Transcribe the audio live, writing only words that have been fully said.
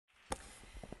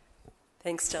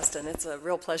Thanks, Justin. It's a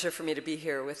real pleasure for me to be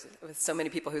here with so many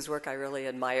people whose work I really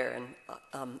admire,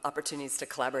 and opportunities to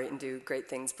collaborate and do great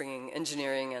things, bringing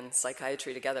engineering and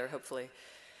psychiatry together, hopefully.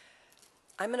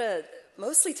 I'm going to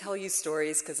mostly tell you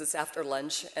stories because it's after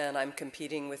lunch and I'm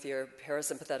competing with your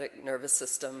parasympathetic nervous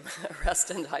system rest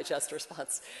and digest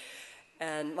response.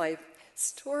 And my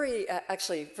story,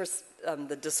 actually, first,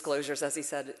 the disclosures, as he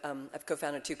said, I've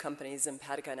co-founded 2 companies,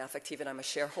 Empatica and Affectiva, and I'm a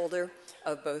shareholder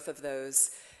of both of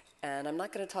those. And I'm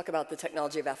not going to talk about the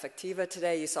technology of Affectiva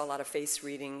today. You saw a lot of face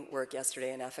reading work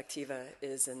yesterday, and Affectiva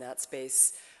is in that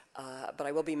space. But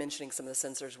I will be mentioning some of the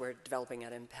sensors we're developing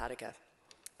at Empatica.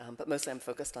 But mostly I'm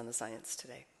focused on the science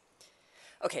today.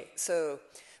 Okay, so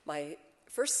my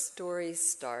first story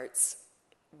starts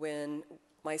when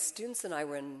my students and I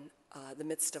were in the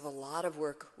midst of a lot of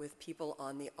work with people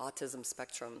on the autism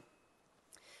spectrum.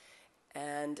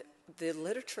 And the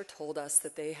literature told us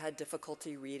that they had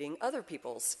difficulty reading other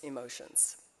people's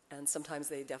emotions. And sometimes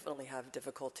they definitely have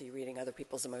difficulty reading other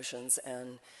people's emotions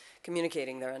and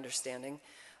communicating their understanding.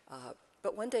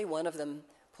 But one day, one of them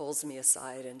pulls me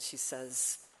aside and she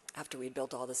says, after we'd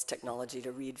built all this technology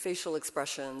to read facial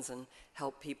expressions and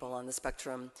help people on the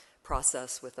spectrum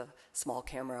process with a small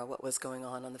camera what was going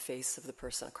on the face of the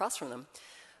person across from them,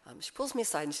 she pulls me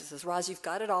aside and she says, "Roz, you've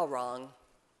got it all wrong."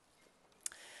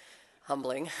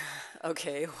 Humbling.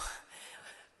 Okay,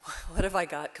 what have I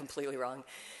got completely wrong?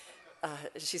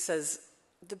 She says,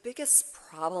 "The biggest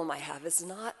problem I have is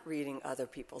not reading other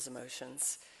people's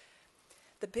emotions.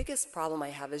 The biggest problem I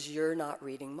have is you're not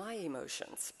reading my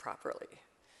emotions properly."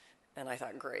 And I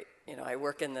thought, great, I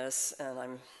work in this and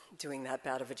I'm doing that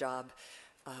bad of a job.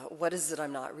 What is it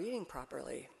I'm not reading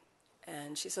properly?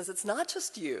 And she says, "It's not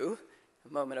just you."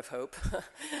 A moment of hope.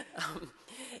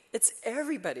 It's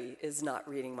everybody is not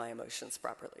reading my emotions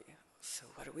properly. So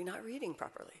what are we not reading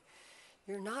properly?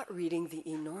 You're not reading the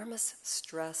enormous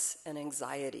stress and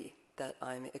anxiety that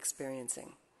I'm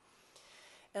experiencing.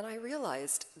 And I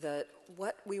realized that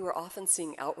what we were often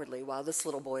seeing outwardly while this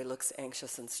little boy looks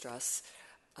anxious and stressed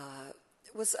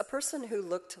was a person who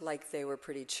looked like they were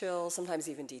pretty chill, sometimes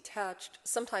even detached,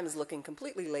 sometimes looking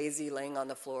completely lazy, laying on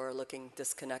the floor, looking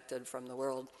disconnected from the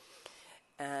world.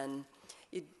 And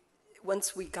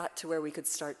once we got to where we could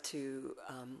start to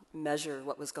measure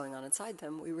what was going on inside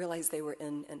them, we realized they were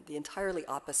in the entirely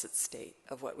opposite state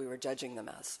of what we were judging them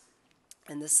as.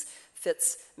 And this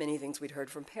fits many things we'd heard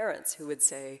from parents who would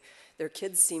say their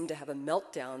kids seemed to have a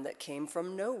meltdown that came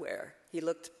from nowhere. He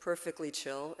looked perfectly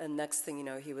chill, and next thing you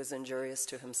know, he was injurious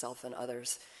to himself and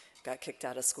others, got kicked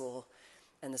out of school,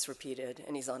 and this repeated,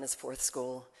 and he's on his 4th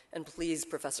school. And please,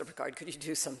 Professor Picard, could you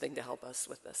do something to help us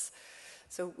with this?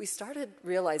 So we started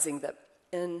realizing that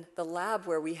in the lab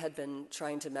where we had been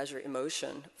trying to measure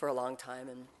emotion for a long time,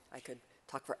 and I could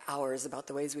talk for hours about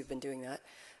the ways we've been doing that,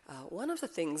 one of the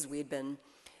things we'd been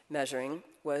measuring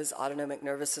was autonomic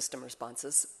nervous system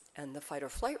responses, and the fight or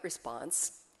flight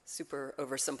response, super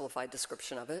oversimplified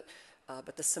description of it,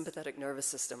 but the sympathetic nervous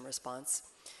system response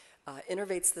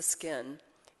innervates the skin,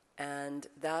 and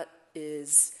that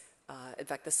is in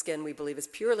fact, the skin, we believe, is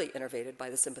purely innervated by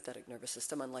the sympathetic nervous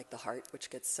system, unlike the heart, which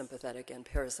gets sympathetic and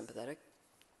parasympathetic.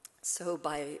 So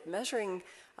by measuring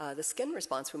the skin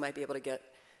response, we might be able to get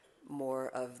more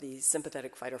of the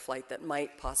sympathetic fight or flight that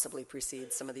might possibly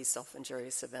precede some of these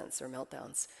self-injurious events or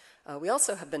meltdowns. We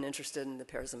also have been interested in the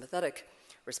parasympathetic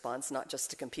response, not just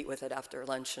to compete with it after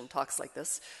lunch and talks like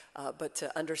this, but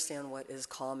to understand what is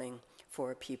calming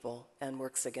for people and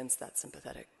works against that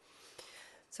sympathetic.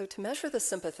 So to measure the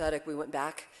sympathetic, we went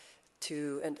back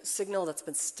to a signal that's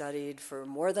been studied for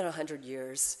more than 100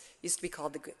 years. It used to be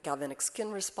called the galvanic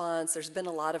skin response. There's been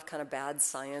a lot of kind of bad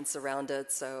science around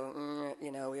it, so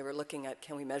we were looking at,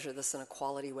 can we measure this in a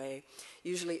quality way?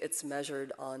 Usually it's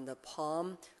measured on the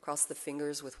palm, across the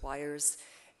fingers with wires,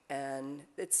 and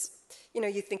it's,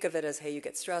 you think of it as, hey, you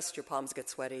get stressed, your palms get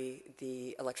sweaty,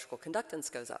 the electrical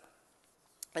conductance goes up.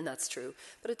 And that's true.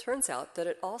 But it turns out that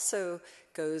it also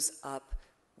goes up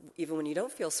even when you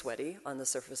don't feel sweaty on the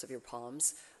surface of your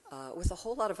palms, with a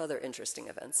whole lot of other interesting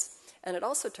events. And it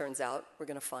also turns out, we're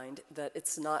going to find, that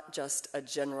it's not just a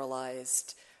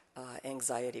generalized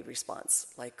anxiety response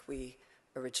like we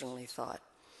originally thought.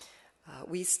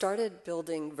 We started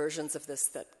building versions of this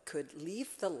that could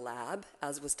leave the lab,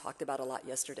 as was talked about a lot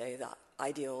yesterday. The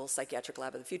ideal psychiatric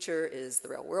lab of the future is the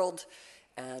real world,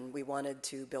 and we wanted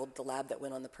to build the lab that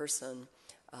went on the person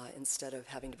instead of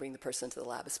having to bring the person to the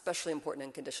lab, especially important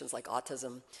in conditions like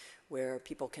autism, where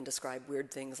people can describe weird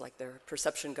things like their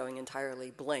perception going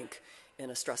entirely blank in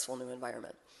a stressful new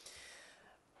environment.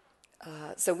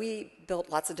 So we built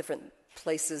lots of different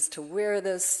places to wear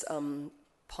this.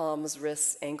 palms,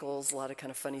 wrists, ankles, a lot of kind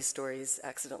of funny stories,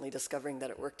 accidentally discovering that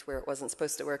it worked where it wasn't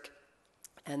supposed to work.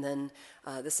 And then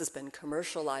this has been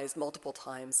commercialized multiple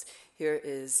times. Here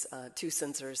is 2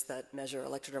 sensors that measure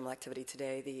electrodermal activity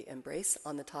today, the Embrace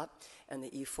on the top and the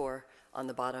E4 on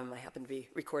the bottom. I happen to be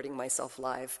recording myself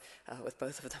live with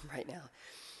both of them right now.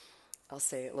 I'll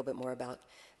say a little bit more about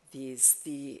these.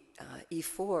 The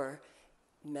E4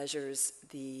 measures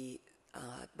the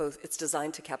it's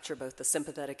designed to capture both the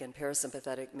sympathetic and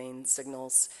parasympathetic main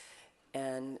signals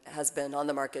and has been on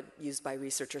the market, used by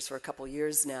researchers for a couple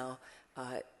years now.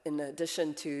 In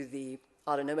addition to the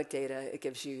autonomic data, it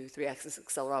gives you 3-axis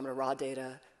accelerometer raw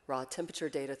data, raw temperature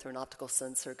data through an optical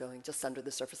sensor going just under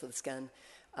the surface of the skin,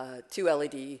 2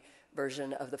 LED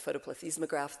version of the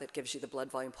photoplethysmograph that gives you the blood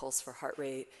volume pulse for heart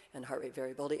rate and heart rate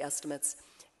variability estimates,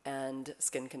 and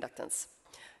skin conductance.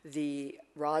 The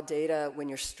raw data, when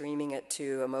you're streaming it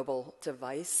to a mobile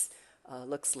device,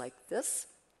 looks like this.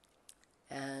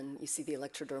 And you see the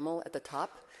electrodermal at the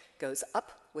top goes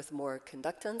up with more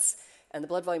conductance. And the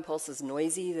blood volume pulse is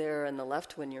noisy there on the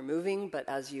left when you're moving, but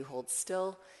as you hold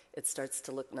still, it starts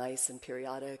to look nice and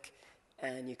periodic.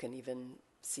 And you can even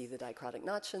see the dichrotic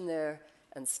notch in there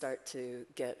and start to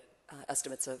get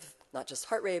estimates of not just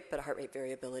heart rate, but heart rate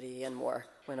variability and more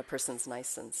when a person's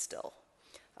nice and still.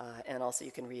 And also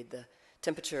you can read the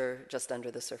temperature just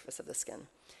under the surface of the skin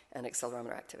and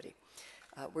accelerometer activity.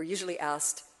 We're usually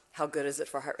asked, how good is it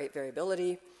for heart rate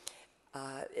variability?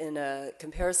 In a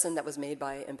comparison that was made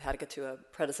by Empatica to a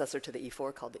predecessor to the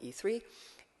E4 called the E3,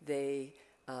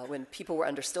 when people were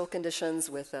under still conditions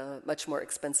with a much more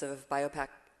expensive BioPac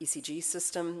ECG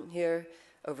system here,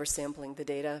 oversampling the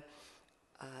data,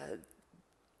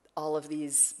 all of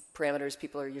these parameters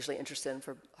people are usually interested in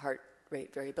for heart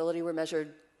rate variability were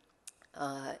measured,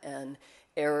 and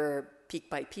error peak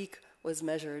by peak was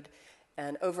measured,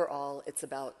 and overall it's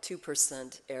about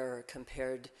 2% error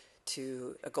compared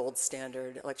to a gold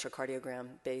standard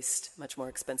electrocardiogram-based, much more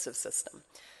expensive system.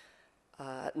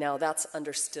 Now that's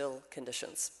under still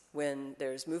conditions. When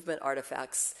there's movement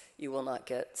artifacts, you will not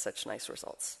get such nice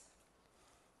results.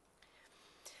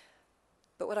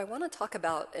 But what I want to talk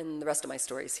about in the rest of my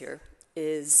stories here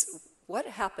is what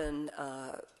happened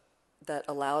that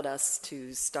allowed us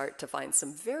to start to find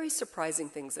some very surprising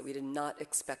things that we did not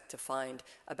expect to find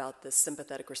about the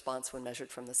sympathetic response when measured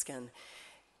from the skin.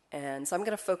 And so I'm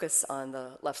going to focus on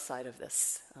the left side of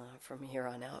this from here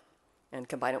on out and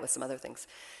combine it with some other things.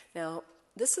 Now,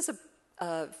 this is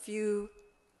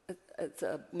it's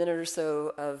a minute or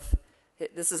so of,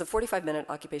 this is a 45-minute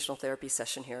occupational therapy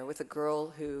session here with a girl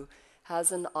who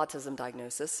has an autism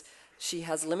diagnosis. She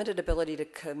has limited ability to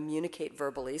communicate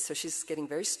verbally, so she's getting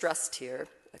very stressed here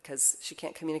because she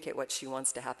can't communicate what she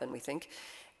wants to happen, we think.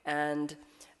 And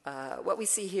what we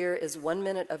see here is 1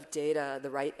 minute of data. The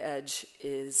right edge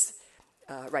is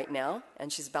right now,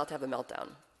 and she's about to have a meltdown,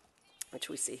 which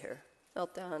we see here.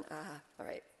 Meltdown, all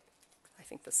right. I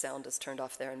think the sound is turned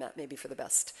off there, and that may be for the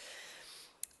best.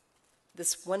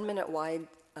 This 1 minute wide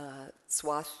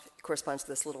swath corresponds to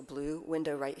this little blue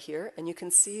window right here, and you can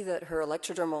see that her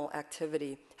electrodermal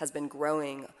activity has been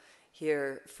growing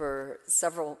here for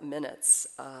several minutes,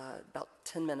 about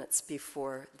 10 minutes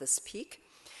before this peak.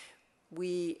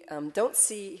 We don't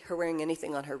see her wearing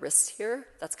anything on her wrists here.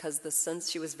 That's because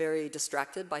she was very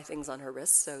distracted by things on her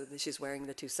wrists, so she's wearing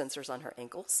the 2 sensors on her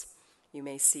ankles. You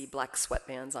may see black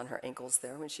sweatbands on her ankles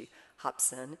there when she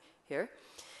hops in here.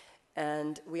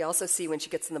 And we also see when she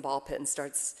gets in the ball pit and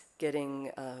starts getting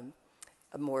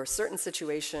a more certain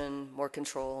situation, more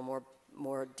control,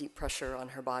 more deep pressure on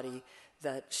her body,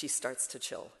 that she starts to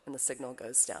chill and the signal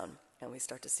goes down and we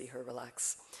start to see her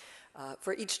relax.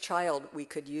 For each child, we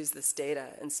could use this data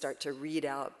and start to read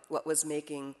out what was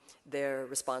making their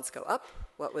response go up,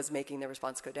 what was making their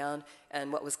response go down,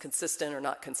 and what was consistent or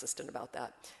not consistent about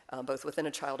that, both within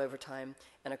a child over time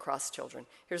and across children.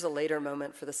 Here's a later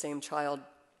moment for the same child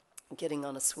getting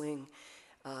on a swing.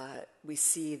 We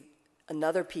see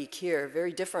another peak here,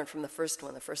 very different from the first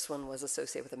one. The first one was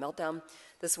associated with a meltdown.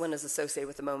 This one is associated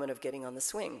with the moment of getting on the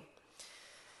swing.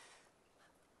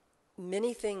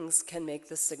 Many things can make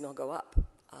this signal go up.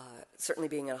 Certainly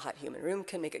being in a hot humid room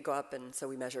can make it go up, and so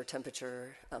we measure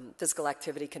temperature. Physical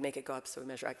activity can make it go up, so we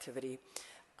measure activity.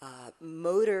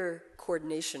 Motor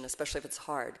coordination, especially if it's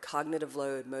hard, cognitive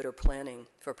load, motor planning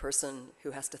for a person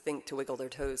who has to think to wiggle their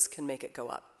toes can make it go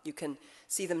up. You can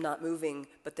see them not moving,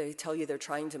 but they tell you they're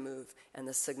trying to move, and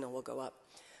the signal will go up.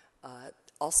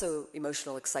 Also,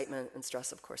 emotional excitement and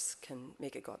stress, of course, can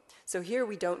make it go up. So here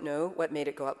we don't know what made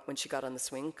it go up when she got on the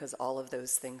swing, because all of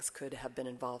those things could have been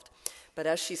involved. But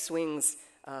as she swings,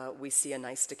 we see a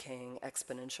nice decaying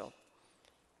exponential.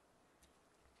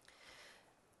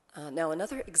 Now,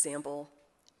 another example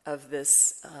of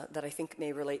this that I think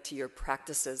may relate to your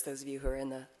practices, those of you who are in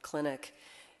the clinic,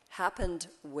 happened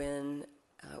when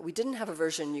we didn't have a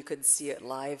version you could see it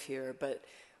live here, but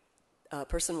a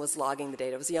person was logging the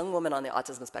data. It was a young woman on the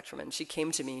autism spectrum, and she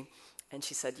came to me and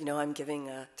she said, I'm giving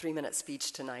a 3-minute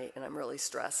speech tonight and I'm really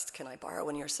stressed. Can I borrow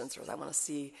one of your sensors? I want to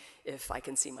see if I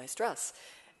can see my stress.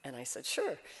 And I said,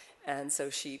 sure. And so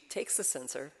she takes the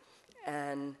sensor,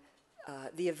 and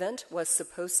the event was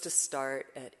supposed to start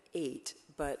at 8,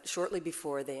 but shortly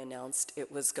before they announced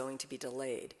it was going to be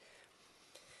delayed.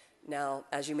 Now,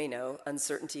 as you may know,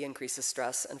 uncertainty increases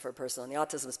stress, and for a person on the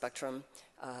autism spectrum,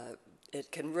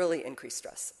 it can really increase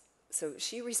stress. So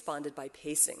she responded by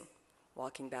pacing,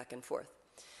 walking back and forth.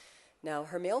 Now,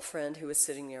 her male friend, who was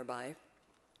sitting nearby,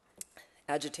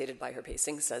 agitated by her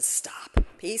pacing, says, "Stop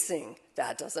pacing.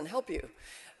 That doesn't help you."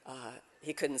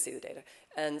 He couldn't see the data.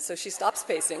 And so she stops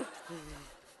pacing,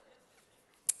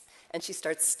 and she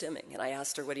starts stimming. And I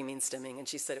asked her, "What do you mean stimming?" And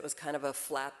she said it was kind of a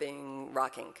flapping,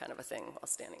 rocking kind of a thing while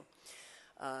standing.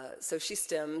 So she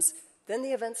stims. Then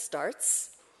the event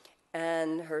starts,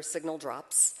 and her signal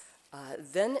drops.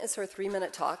 Then is her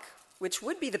 3-minute talk, which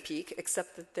would be the peak,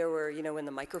 except that there were, when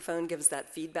the microphone gives that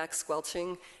feedback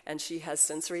squelching, and she has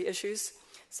sensory issues.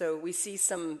 So we see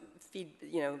some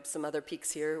some other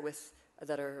peaks here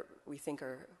we think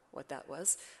are what that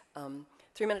was.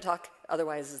 3-minute talk,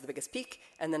 otherwise, is the biggest peak,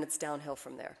 and then it's downhill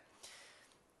from there.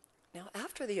 Now,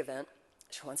 after the event,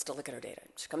 she wants to look at her data.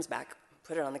 She comes back,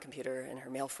 put it on the computer, and her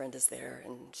male friend is there,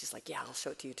 and she's like, "Yeah, I'll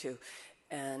show it to you too."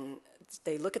 And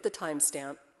they look at the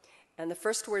timestamp, and the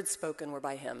first words spoken were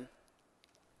by him.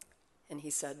 And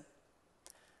he said,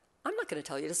 "I'm not going to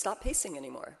tell you to stop pacing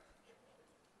anymore."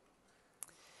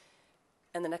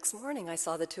 And the next morning, I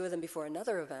saw the two of them before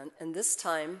another event, and this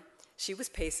time she was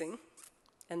pacing,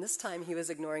 and this time he was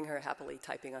ignoring her, happily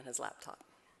typing on his laptop.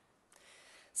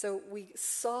 So we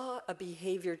saw a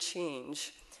behavior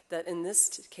change that in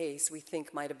this case we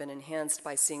think might have been enhanced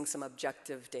by seeing some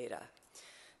objective data.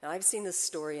 Now, I've seen this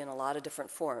story in a lot of different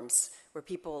forms where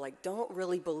people don't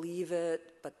really believe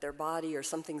it, but their body or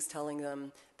something's telling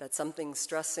them that something's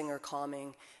stressing or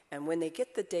calming, and when they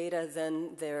get the data,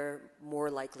 then they're more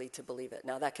likely to believe it.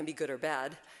 Now, that can be good or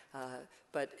bad,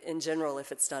 but in general,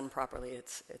 if it's done properly,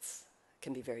 it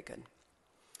can be very good.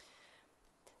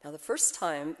 Now, the first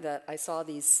time that I saw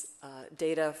these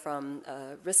data from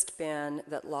a wristband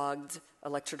that logged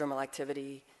electrodermal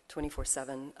activity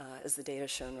 24/7 is the data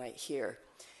shown right here.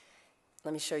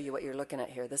 Let me show you what you're looking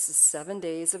at here. This is 7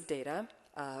 days of data.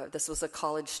 This was a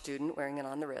college student wearing it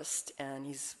on the wrist, and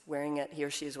he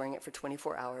or she is wearing it for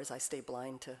 24 hours. I stay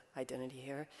blind to identity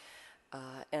here.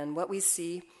 And what we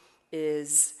see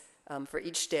is, for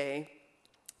each day,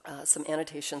 some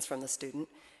annotations from the student.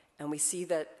 And we see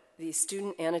that the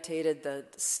student annotated the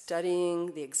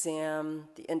studying, the exam,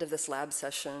 the end of this lab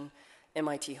session,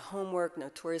 MIT homework,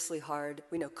 notoriously hard.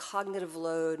 We know cognitive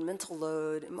load, mental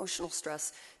load, emotional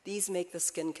stress. These make the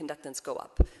skin conductance go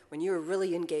up. When you're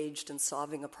really engaged in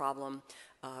solving a problem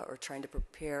or trying to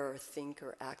prepare or think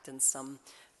or act in some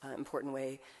important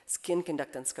way, skin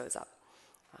conductance goes up,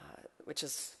 which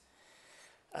is,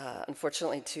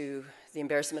 unfortunately, to the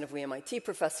embarrassment of we MIT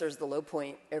professors, the low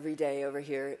point every day over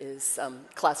here is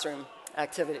classroom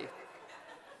activity.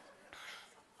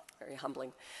 Very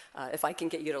humbling. If I can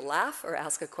get you to laugh or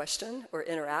ask a question or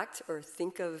interact or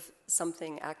think of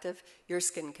something active, your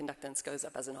skin conductance goes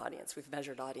up as an audience. We've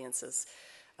measured audiences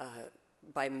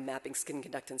by mapping skin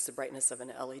conductance to brightness of an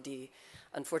LED.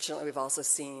 Unfortunately, we've also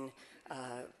seen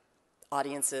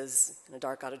audiences in a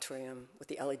dark auditorium with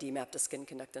the LED mapped to skin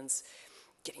conductance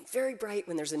getting very bright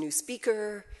when there's a new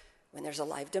speaker, when there's a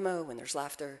live demo, when there's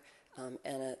laughter,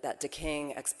 and that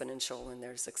decaying exponential when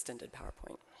there's extended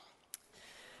PowerPoint.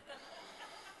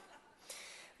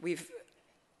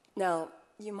 Now,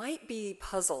 you might be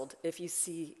puzzled if you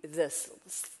see this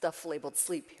stuff labeled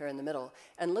sleep here in the middle.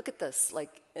 And look at this,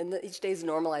 each day is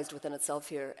normalized within itself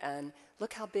here, and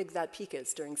look how big that peak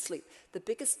is during sleep. The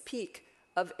biggest peak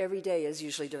of every day is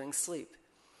usually during sleep.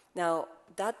 Now,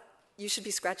 you should be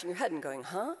scratching your head and going,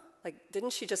 huh?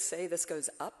 Didn't she just say this goes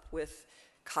up with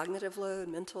cognitive load,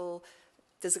 mental,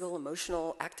 physical,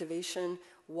 emotional activation?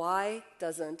 Why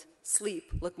doesn't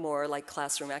sleep look more like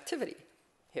classroom activity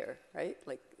here, right?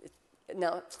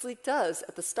 Now, sleep does,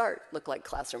 at the start, look like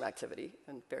classroom activity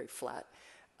and very flat.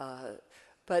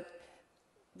 But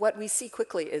what we see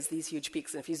quickly is these huge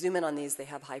peaks. And if you zoom in on these, they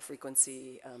have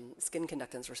high-frequency skin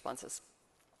conductance responses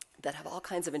that have all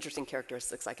kinds of interesting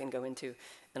characteristics I can go into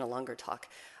in a longer talk.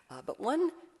 But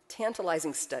one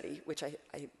tantalizing study, which I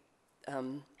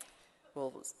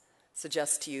will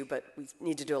suggest to you, but we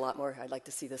need to do a lot more. I'd like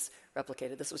to see this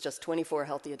replicated. This was just 24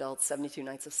 healthy adults, 72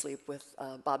 nights of sleep with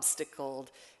Bob Stickgold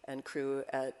and crew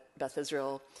at Beth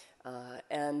Israel.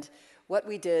 And what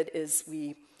we did is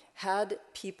we had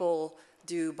people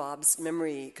do Bob's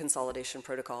memory consolidation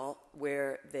protocol,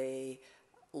 where they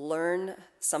learn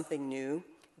something new,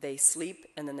 they sleep,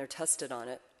 and then they're tested on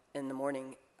it in the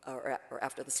morning or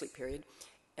after the sleep period.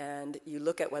 And you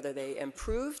look at whether they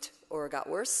improved or got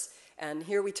worse. And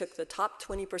here we took the top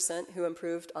 20% who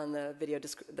improved on the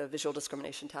visual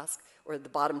discrimination task, or the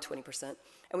bottom 20%. And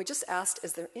we just asked,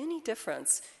 is there any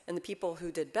difference in the people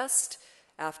who did best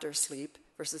after sleep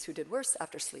versus who did worse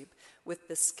after sleep with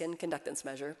the skin conductance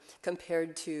measure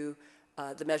compared to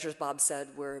the measures Bob said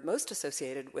were most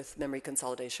associated with memory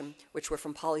consolidation, which were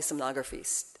from polysomnography,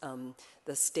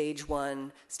 the stage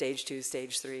 1, stage 2,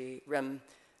 stage 3, REM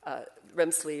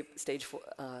sleep, stage 4,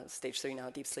 stage 3 now,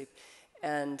 deep sleep,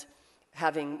 and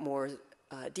having more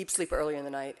deep sleep earlier in the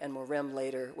night and more REM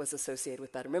later was associated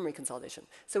with better memory consolidation.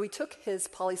 So we took his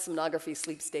polysomnography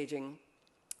sleep staging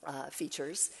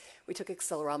features, we took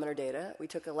accelerometer data, we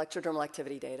took electrodermal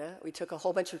activity data, we took a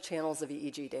whole bunch of channels of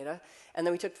EEG data, and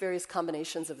then we took various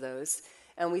combinations of those,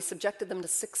 and we subjected them to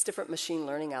 6 different machine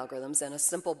learning algorithms and a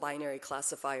simple binary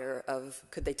classifier of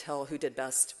could they tell who did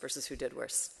best versus who did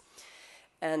worse.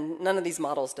 And none of these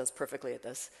models does perfectly at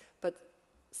this, but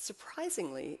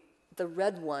surprisingly, the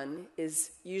red one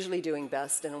is usually doing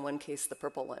best, and in one case, the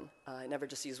purple one. I never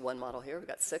just use one model here. We've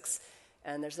got 6.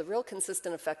 And there's a real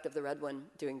consistent effect of the red one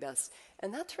doing best.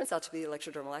 And that turns out to be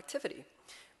electrodermal activity,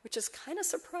 which is kind of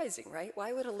surprising, right?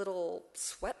 Why would a little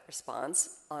sweat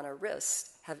response on a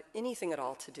wrist have anything at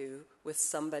all to do with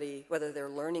somebody, whether they're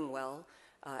learning well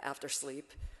after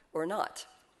sleep or not?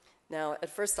 Now,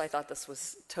 at first I thought this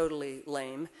was totally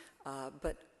lame,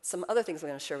 but some other things I'm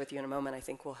going to share with you in a moment I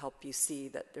think will help you see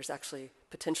that there's actually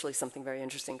potentially something very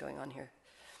interesting going on here.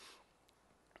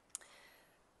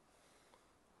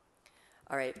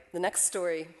 All right, the next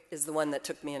story is the one that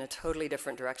took me in a totally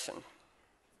different direction.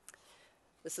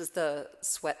 This is the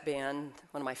sweat band,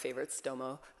 one of my favorites,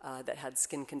 Domo, that had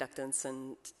skin conductance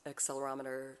and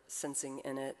accelerometer sensing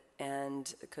in it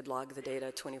and could log the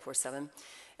data 24/7.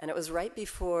 And it was right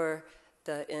before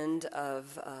the end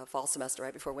of fall semester,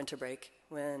 right before winter break,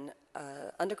 when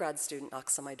an undergrad student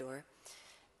knocks on my door,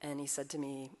 and he said to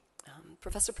me,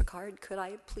 Professor Picard, could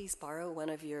I please borrow one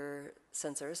of your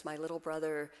sensors? My little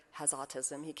brother has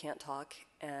autism, he can't talk,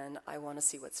 and I want to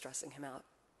see what's stressing him out.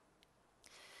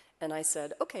 And I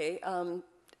said, okay,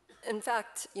 in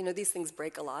fact, these things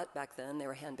break a lot back then, they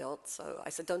were hand-built, so I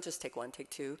said, don't just take one, take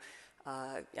 2.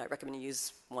 I recommend you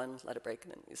use one, let it break,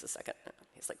 and then use the second.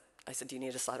 He's like, I said, do you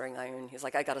need a soldering iron? He's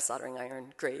like, I got a soldering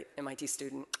iron, great, MIT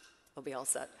student, I'll be all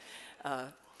set.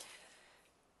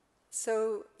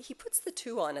 So he puts the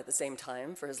 2 on at the same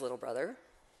time for his little brother.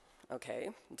 Okay,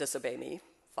 disobey me,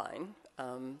 fine.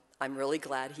 I'm really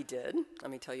glad he did.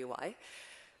 Let me tell you why.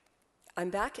 I'm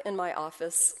back in my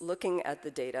office looking at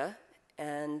the data,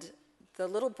 and the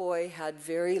little boy had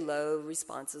very low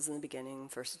responses in the beginning.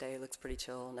 First day looks pretty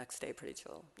chill, next day pretty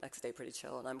chill, next day pretty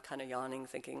chill. And I'm kind of yawning,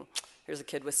 thinking, here's a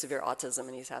kid with severe autism,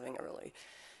 and he's having a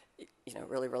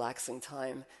really relaxing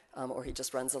time, or he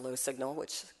just runs a low signal,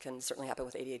 which can certainly happen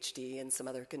with ADHD and some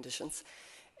other conditions.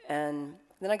 And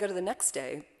then I go to the next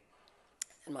day,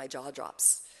 and my jaw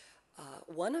drops.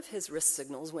 One of his wrist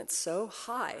signals went so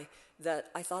high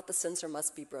that I thought the sensor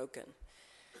must be broken.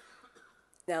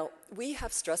 Now, we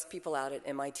have stressed people out at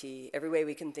MIT every way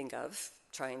we can think of,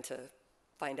 trying to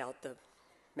find out the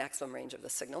maximum range of the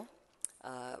signal.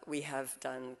 We have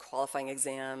done qualifying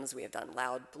exams. We have done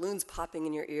loud balloons popping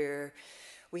in your ear.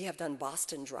 We have done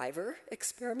Boston driver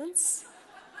experiments.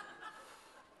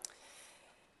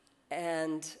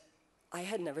 And I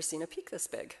had never seen a peak this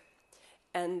big.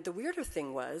 And the weirder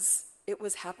thing was, it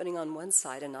was happening on one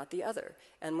side and not the other.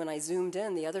 And when I zoomed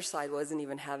in, the other side wasn't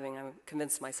even having, I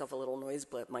convinced myself a little noise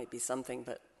blip might be something,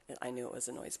 but I knew it was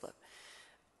a noise blip.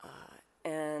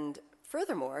 And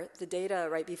furthermore, the data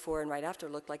right before and right after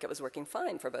looked like it was working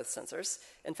fine for both sensors.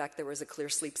 In fact, there was a clear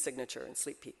sleep signature and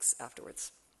sleep peaks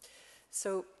afterwards.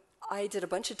 So I did a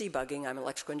bunch of debugging. I'm an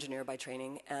electrical engineer by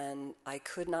training, and I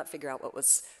could not figure out what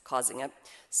was causing it.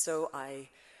 So I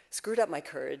screwed up my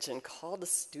courage and called a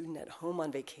student at home on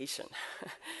vacation.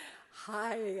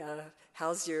 Hi,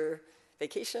 how's your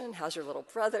vacation? How's your little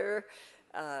brother?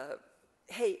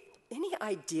 Hey, any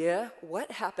idea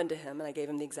what happened to him? And I gave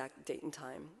him the exact date and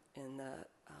time in the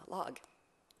log.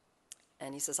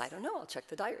 And he says, I don't know, I'll check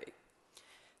the diary.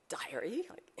 Diary?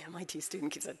 Like, MIT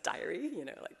student keeps a diary?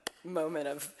 Like, moment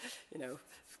of,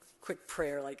 quick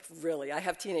prayer, like, really? I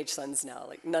have teenage sons now.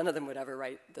 Like, none of them would ever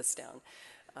write this down.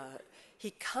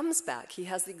 He comes back. He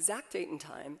has the exact date and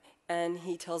time, and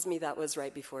he tells me that was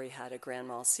right before he had a grand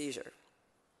mal seizure.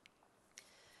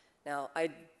 Now, I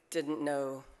didn't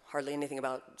know hardly anything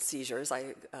about seizures.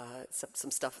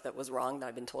 Some stuff that was wrong that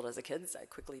I'd been told as a kid. So I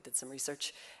quickly did some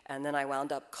research. And then I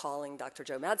wound up calling Dr.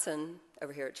 Joe Madsen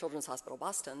over here at Children's Hospital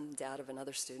Boston, dad of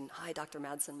another student. Hi, Dr.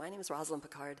 Madsen. My name is Rosalind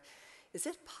Picard. Is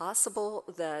it possible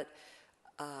that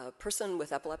a person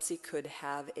with epilepsy could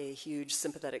have a huge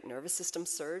sympathetic nervous system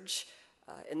surge?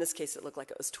 In this case, it looked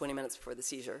like it was 20 minutes before the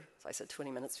seizure. So I said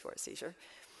 20 minutes before a seizure.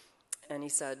 And he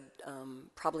said,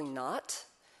 probably not.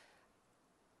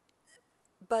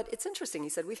 But it's interesting. He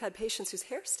said, we've had patients whose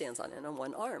hair stands on end on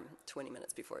one arm 20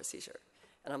 minutes before a seizure.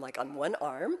 And I'm like, on one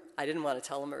arm? I didn't want to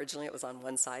tell him originally it was on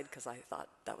one side because I thought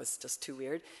that was just too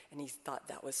weird. And he thought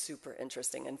that was super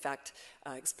interesting. In fact,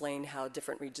 explained how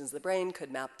different regions of the brain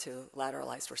could map to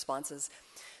lateralized responses.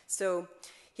 So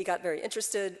he got very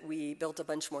interested. We built a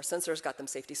bunch more sensors, got them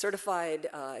safety certified.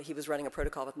 He was running a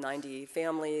protocol with 90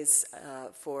 families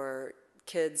for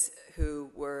kids who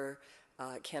were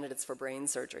candidates for brain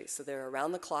surgery. So they're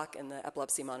around the clock in the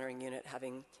epilepsy monitoring unit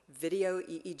having video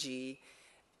EEG,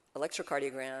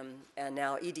 electrocardiogram, and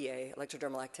now EDA,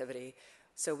 electrodermal activity,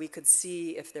 so we could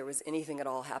see if there was anything at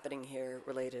all happening here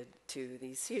related to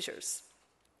these seizures.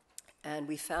 And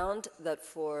we found that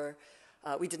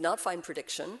we did not find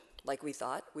prediction like we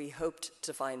thought. We hoped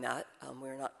to find that.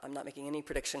 I'm not making any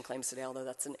prediction claims today, although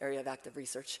that's an area of active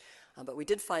research. But we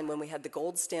did find when we had the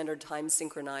gold standard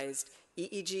time-synchronized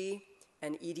EEG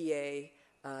and EDA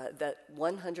that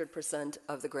 100%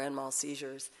 of the grand mal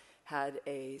seizures had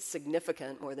a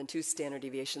significant, more than 2 standard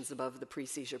deviations above the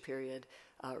pre-seizure period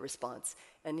response.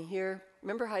 And here,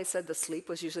 remember how I said the sleep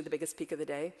was usually the biggest peak of the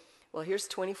day? Well, here's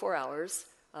 24 hours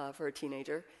for a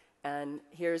teenager, and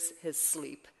here's his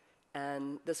sleep.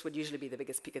 And this would usually be the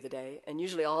biggest peak of the day. And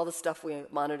usually all the stuff we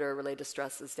monitor related to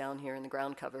stress is down here in the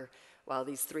ground cover, while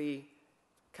these 3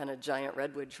 kind of giant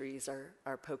redwood trees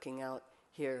are poking out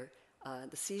here.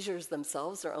 The seizures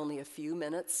themselves are only a few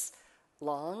minutes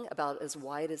long, about as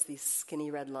wide as these skinny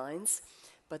red lines,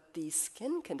 but the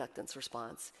skin conductance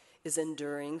response is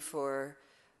enduring for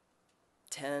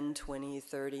 10, 20,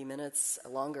 30 minutes,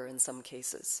 longer in some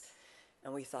cases.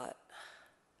 And we thought,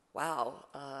 wow,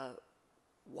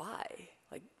 why?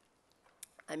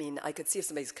 I could see if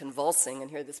somebody's convulsing,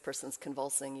 and here this person's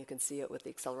convulsing. You can see it with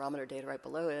the accelerometer data right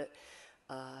below it.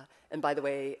 And by the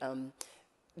way,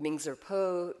 Ming-Zur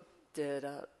Po did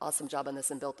an awesome job on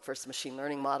this and built the first machine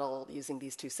learning model using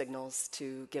these 2 signals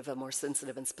to give a more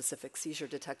sensitive and specific seizure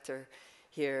detector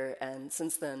here. And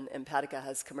since then, Empatica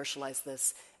has commercialized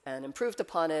this and improved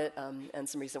upon it, and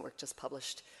some recent work just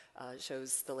published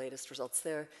shows the latest results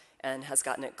there, and has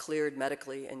gotten it cleared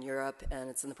medically in Europe, and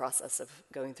it's in the process of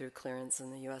going through clearance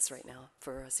in the US right now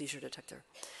for a seizure detector.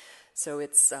 So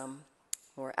it's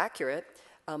more accurate,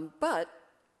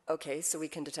 okay, so we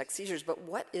can detect seizures, but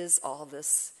what is all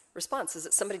this response? Is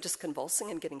it somebody just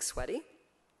convulsing and getting sweaty?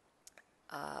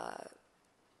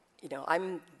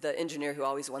 I'm the engineer who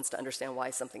always wants to understand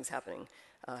why something's happening.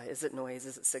 Is it noise?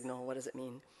 Is it signal? What does it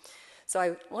mean? So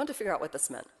I wanted to figure out what this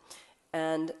meant.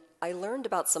 And I learned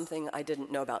about something I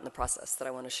didn't know about in the process that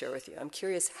I want to share with you. I'm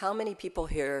curious how many people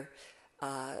here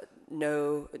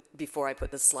know, before I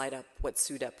put this slide up, what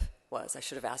SUDEP was. I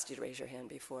should have asked you to raise your hand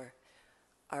before.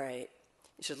 All right.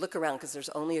 You should look around because there's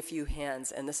only a few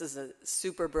hands, and this is a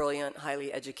super brilliant,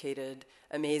 highly educated,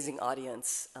 amazing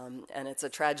audience, and it's a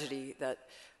tragedy that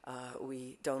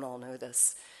we don't all know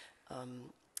this.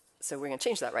 So we're going to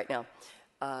change that right now.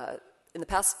 In the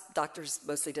past, doctors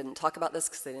mostly didn't talk about this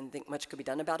because they didn't think much could be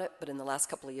done about it, but in the last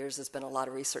couple of years, there's been a lot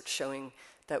of research showing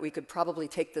that we could probably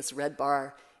take this red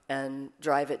bar and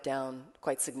drive it down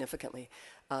quite significantly.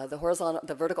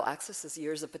 The vertical axis is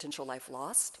years of potential life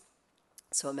lost.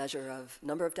 So a measure of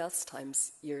number of deaths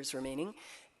times years remaining.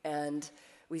 And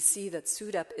we see that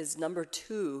SUDEP is number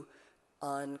 2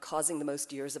 on causing the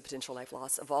most years of potential life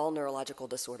loss of all neurological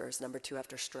disorders, number 2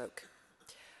 after stroke.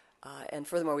 And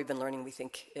furthermore, we've been learning we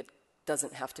think it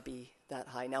doesn't have to be that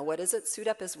high. Now, what is it?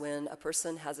 SUDEP is when a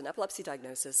person has an epilepsy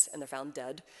diagnosis and they're found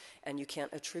dead, and you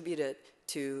can't attribute it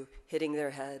to hitting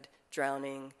their head,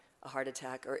 drowning, a heart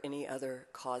attack, or any other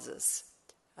causes.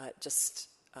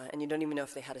 And you don't even know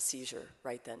if they had a seizure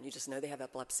right then. You just know they have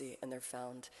epilepsy and they're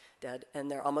found dead.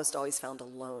 And they're almost always found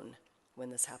alone when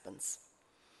this happens.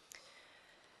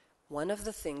 One of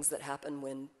the things that happened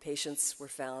when patients were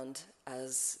found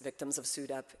as victims of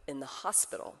SUDEP in the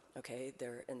hospital, okay,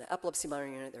 they're in the epilepsy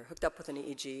monitoring unit, they're hooked up with an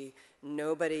EEG,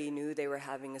 nobody knew they were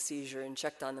having a seizure and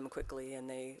checked on them quickly, and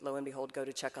they, lo and behold, go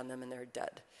to check on them and they're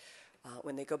dead.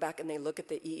 When they go back and they look at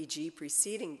the EEG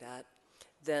preceding that,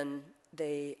 then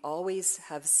they always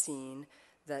have seen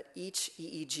that each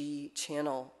EEG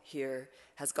channel here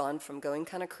has gone from going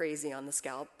kind of crazy on the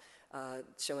scalp,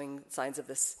 showing signs of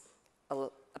this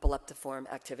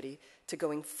epileptiform activity, to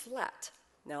going flat.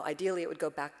 Now, ideally, it would go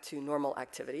back to normal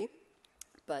activity,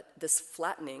 but this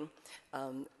flattening,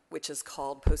 which is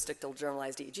called postictal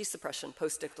generalized EEG suppression,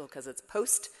 postictal because it's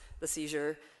post the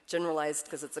seizure, generalized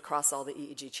because it's across all the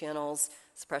EEG channels,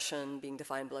 suppression being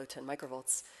defined below 10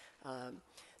 microvolts.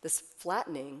 This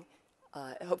flattening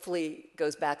hopefully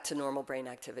goes back to normal brain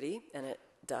activity, and it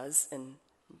does in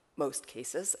most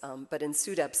cases, but in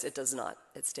SUDEPs it does not.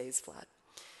 It stays flat.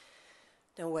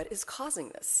 Now, what is causing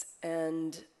this?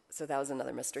 And so that was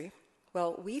another mystery.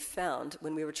 Well, we found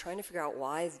when we were trying to figure out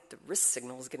why the wrist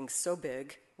signal is getting so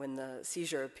big when the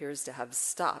seizure appears to have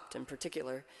stopped in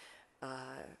particular,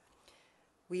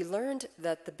 we learned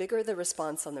that the bigger the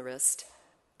response on the wrist,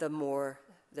 the more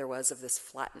there was of this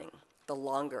flattening, the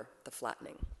longer the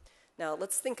flattening. Now,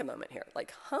 let's think a moment here.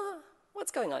 Like,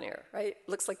 what's going on here, right?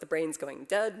 Looks like the brain's going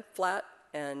dead, flat,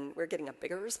 and we're getting a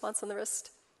bigger response on the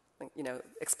wrist. You know,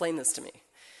 explain this to me.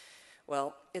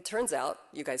 Well, it turns out,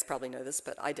 you guys probably know this,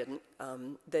 but I didn't,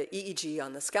 the EEG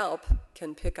on the scalp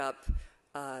can pick up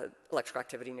electrical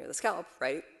activity near the scalp,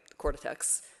 right, the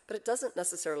cortex, but it doesn't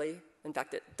necessarily, in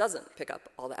fact, it doesn't pick up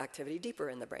all the activity deeper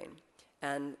in the brain.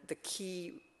 And the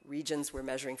key regions we're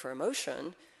measuring for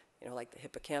emotion, you know, like the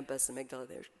hippocampus, amygdala,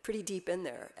 they're pretty deep in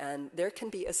there. And there can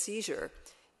be a seizure,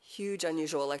 huge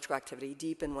unusual electrical activity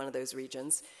deep in one of those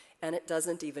regions, and it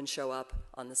doesn't even show up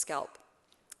on the scalp.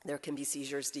 There can be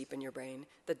seizures deep in your brain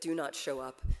that do not show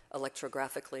up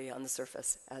electrographically on the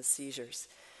surface as seizures.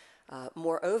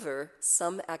 Moreover,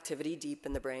 some activity deep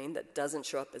in the brain that doesn't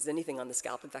show up as anything on the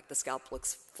scalp, in fact, the scalp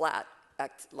looks flat,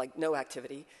 like no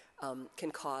activity,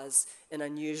 can cause an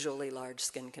unusually large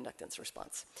skin conductance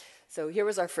response. So here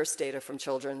was our first data from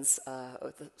children's,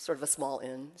 with sort of a small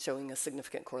n, showing a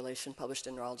significant correlation published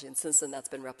in Neurology. And since then, that's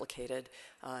been replicated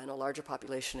in a larger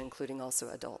population, including also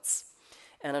adults.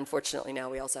 And unfortunately, now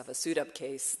we also have a SUDEP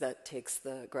case that takes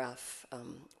the graph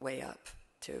way up,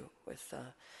 too, with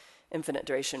infinite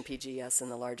duration PGS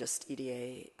and the largest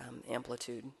EDA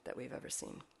amplitude that we've ever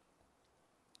seen.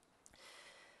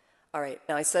 All right,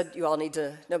 now I said you all need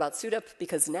to know about SUDEP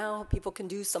because now people can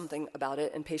do something about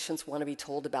it and patients want to be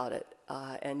told about it.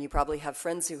 And you probably have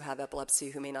friends who have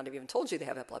epilepsy who may not have even told you they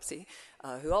have epilepsy,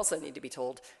 who also need to be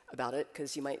told about it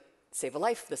because you might save a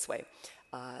life this way.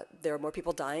 There are more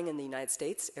people dying in the United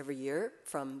States every year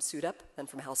from SUDEP than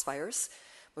from house fires.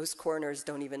 Most coroners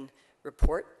don't even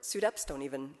report SUDEPs, don't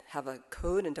even have a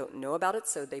code and don't know about it,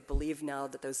 so they believe now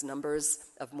that those numbers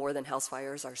of more than house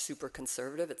fires are super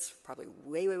conservative. It's probably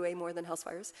way, way, way more than house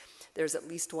fires. There's at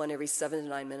least one every 7 to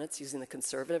 9 minutes using the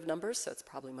conservative numbers, so it's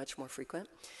probably much more frequent.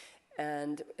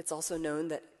 And it's also known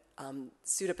that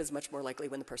SUDEP is much more likely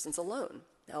when the person's alone.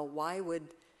 Now, why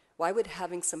would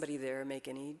having somebody there make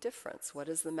any difference? What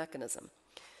is the mechanism?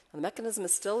 Now, the mechanism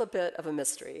is still a bit of a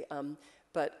mystery,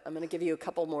 but I'm going to give you a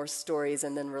couple more stories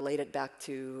and then relate it back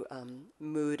to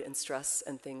mood and stress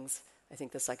and things I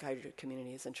think the psychiatry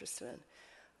community is interested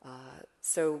in.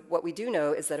 So what we do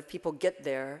know is that if people get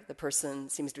there, the person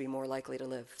seems to be more likely to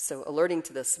live. So alerting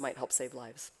to this might help save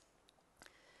lives.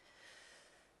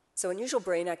 So unusual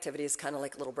brain activity is kind of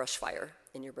like a little brush fire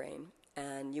in your brain.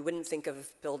 And you wouldn't think of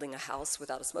building a house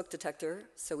without a smoke detector.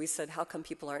 So we said, how come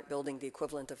people aren't building the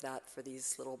equivalent of that for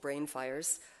these little brain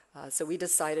fires? So we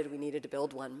decided we needed to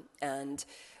build one. And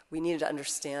we needed to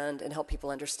understand and help people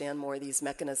understand more of these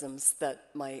mechanisms that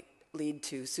might lead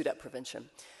to SUDEP prevention.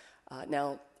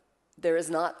 Now, there is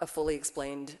not a fully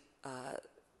explained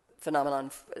phenomenon,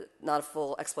 not a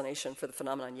full explanation for the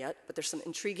phenomenon yet, but there's some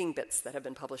intriguing bits that have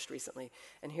been published recently.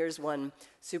 And here's one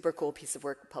super cool piece of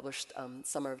work published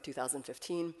summer of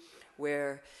 2015,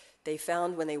 where they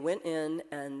found when they went in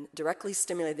and directly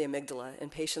stimulated the amygdala in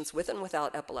patients with and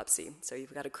without epilepsy, so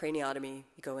you've got a craniotomy,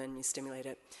 you go in, you stimulate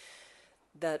it,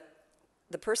 that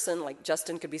the person, like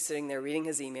Justin could be sitting there reading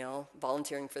his email,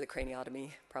 volunteering for the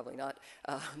craniotomy, probably not,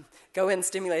 go in,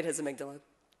 stimulate his amygdala,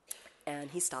 and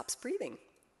he stops breathing.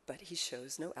 But he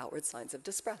shows no outward signs of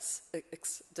distress.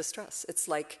 It's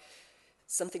like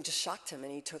something just shocked him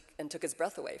and he took his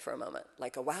breath away for a moment,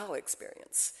 like a wow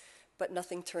experience. But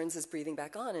nothing turns his breathing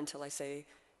back on until I say,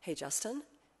 hey, Justin?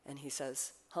 And he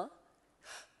says, huh?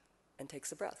 And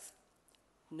takes a breath.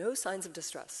 No signs of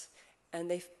distress. And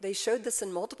they showed this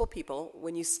in multiple people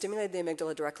when you stimulated the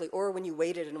amygdala directly or when you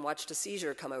waited and watched a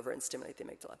seizure come over and stimulate the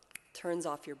amygdala. Turns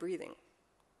off your breathing.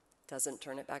 Doesn't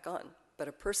turn it back on. But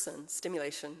a person,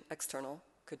 stimulation, external,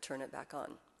 could turn it back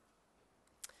on.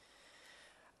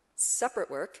 Separate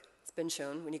work it's been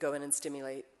shown when you go in and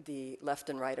stimulate the left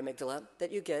and right amygdala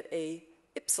that you get a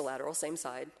ipsilateral, same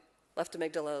side, left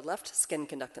amygdala, left skin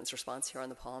conductance response here on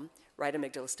the palm, right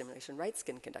amygdala stimulation, right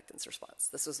skin conductance response.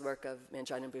 This was the work of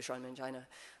Mangina and Bouchon-Mangina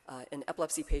in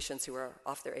epilepsy patients who were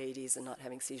off their AEDs and not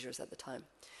having seizures at the time.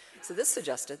 So this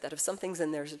suggested that if something's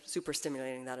in there super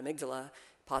stimulating that amygdala,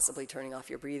 possibly turning off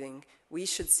your breathing, we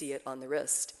should see it on the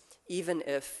wrist, even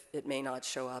if it may not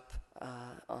show up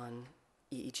on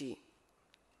EEG.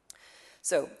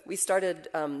 So we started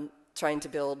trying to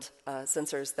build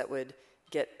sensors that would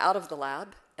get out of the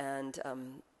lab, and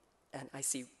I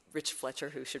see Rich Fletcher,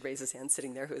 who should raise his hand,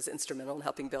 sitting there, who was instrumental in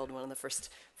helping build one of the first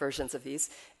versions of these,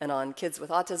 and on kids with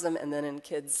autism, and then in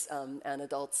kids and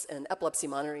adults in epilepsy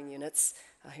monitoring units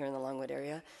here in the Longwood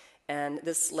area. And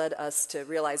this led us to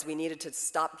realize we needed to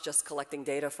stop just collecting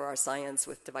data for our science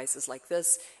with devices like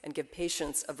this and give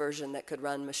patients a version that could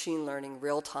run machine learning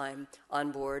real-time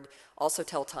on board, also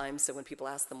tell time, so when people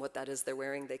ask them what that is they're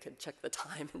wearing, they could check the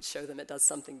time and show them it does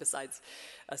something besides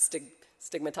a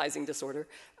stigmatizing disorder,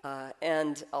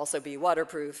 and also be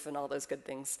waterproof and all those good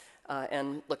things,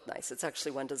 and look nice. It's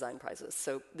actually won design prizes.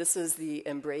 So this is the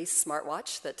Embrace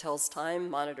smartwatch that tells time,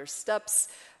 monitors steps,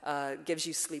 gives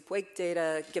you sleep-wake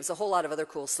data, gives a whole lot of other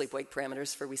cool sleep-wake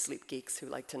parameters for we sleep geeks who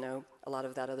like to know a lot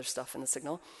of that other stuff in the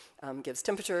signal, gives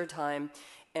temperature, time,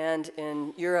 and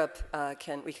in Europe,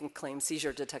 we can claim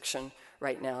seizure detection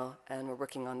right now, and we're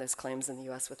working on those claims in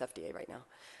the US with FDA right now.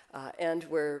 And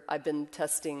I've been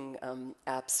testing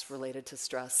apps related to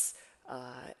stress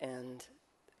and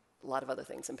a lot of other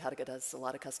things. Empatica does a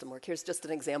lot of custom work. Here's just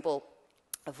an example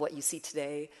of what you see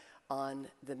today on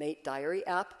the Mate Diary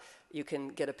app. You can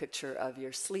get a picture of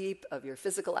your sleep, of your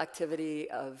physical activity,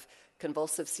 of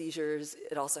convulsive seizures.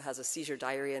 It also has a seizure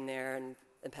diary in there, and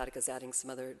Empatica's adding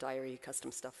some other diary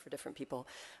custom stuff for different people.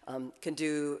 Can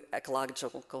do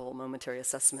ecological momentary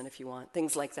assessment if you want,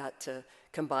 things like that to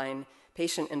combine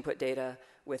patient input data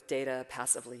with data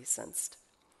passively sensed.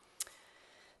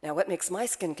 Now, what makes my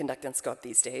skin conductance go up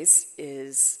these days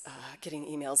is getting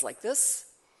emails like this.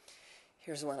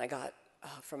 Here's one I got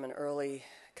from an early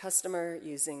customer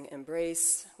using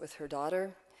Embrace with her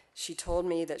daughter. She told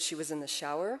me that she was in the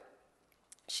shower.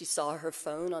 She saw her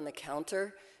phone on the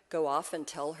counter go off and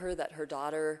tell her that her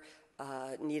daughter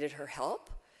needed her help.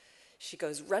 She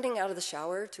goes running out of the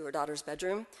shower to her daughter's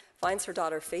bedroom, finds her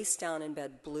daughter face down in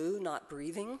bed, blue, not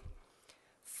breathing,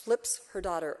 flips her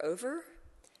daughter over,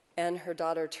 and her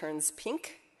daughter turns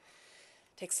pink,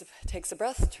 takes a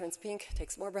breath, turns pink,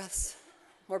 takes more breaths,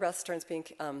 turns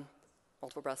pink,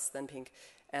 multiple breaths, then pink.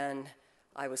 And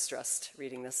I was stressed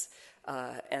reading this.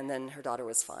 And then her daughter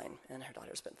was fine, and her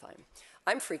daughter's been fine.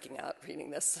 I'm freaking out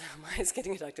reading this. My skin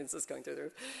conductance is going through the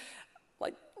roof.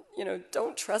 Like,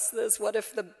 don't trust this. What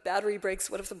if the battery breaks?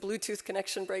 What if the Bluetooth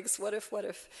connection breaks? What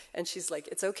if? And she's like,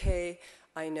 it's okay.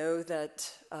 I know that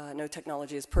no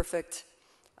technology is perfect,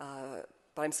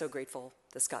 but I'm so grateful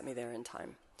this got me there in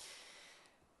time.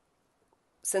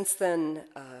 Since then,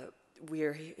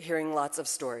 we're hearing lots of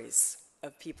stories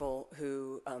of people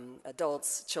who,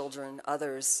 adults, children,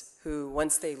 others, who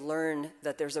once they learn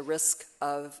that there's a risk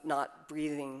of not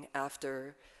breathing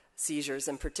after seizures,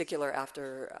 in particular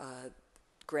after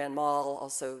grand mal,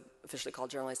 also officially called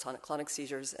generalized tonic-clonic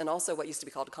seizures, and also what used to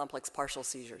be called complex partial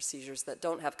seizures, seizures that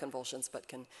don't have convulsions but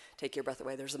can take your breath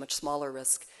away. There's a much smaller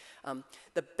risk.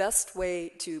 The best way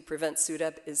to prevent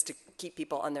SUDEP is to keep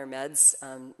people on their meds,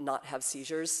 not have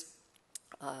seizures.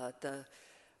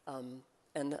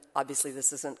 And obviously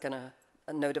this isn't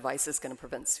no device is going to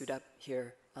prevent SUDEP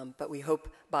here. But we hope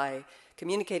by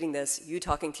communicating this, you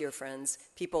talking to your friends,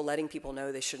 people letting people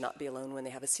know they should not be alone when they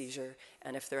have a seizure,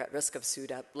 and if they're at risk of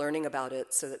SUDEP, learning about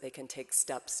it so that they can take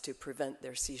steps to prevent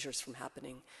their seizures from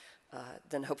happening.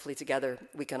 Then hopefully together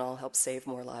we can all help save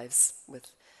more lives with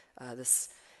this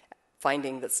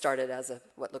finding that started as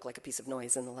what looked like a piece of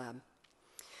noise in the lab.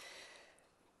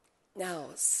 Now,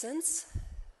 since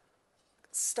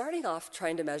starting off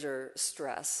trying to measure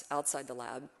stress outside the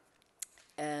lab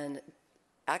and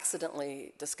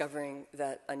accidentally discovering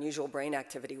that unusual brain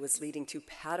activity was leading to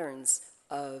patterns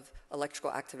of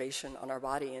electrical activation on our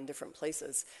body in different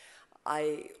places,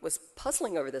 I was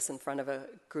puzzling over this in front of a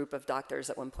group of doctors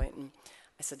at one point, and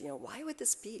I said, why would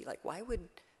this be? Like, why would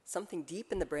something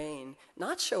deep in the brain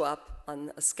not show up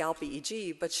on a scalp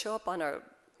EEG, but show up on a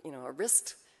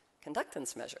wrist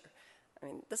conductance measure? I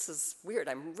mean, this is weird.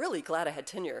 I'm really glad I had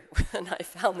tenure when I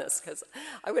found this, because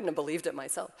I wouldn't have believed it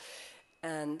myself.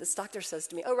 And this doctor says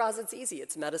to me, oh, Roz, it's easy.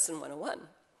 It's medicine 101.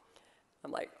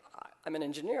 I'm like, I'm an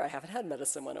engineer. I haven't had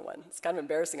medicine 101. It's kind of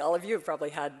embarrassing. All of you have probably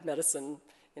had medicine,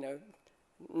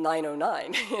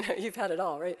 909. You've had it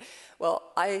all, right?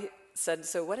 Well, I said,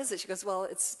 so what is it? She goes, well,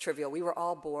 it's trivial. We were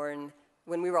all born,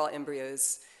 when we were all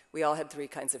embryos, we all had 3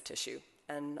 kinds of tissue.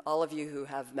 And all of you who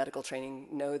have medical training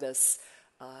know this.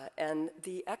 And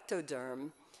the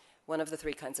ectoderm, one of the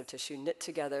 3 kinds of tissue, knit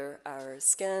together our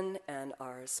skin and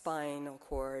our spinal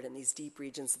cord and these deep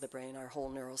regions of the brain, our whole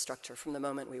neural structure from the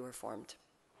moment we were formed.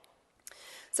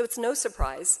 So it's no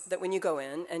surprise that when you go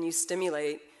in and you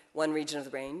stimulate one region of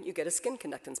the brain, you get a skin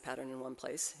conductance pattern in one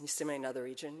place. And you stimulate another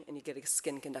region, and you get a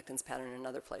skin conductance pattern in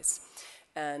another place.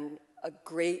 And a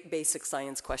great basic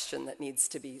science question that needs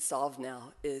to be solved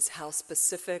now is how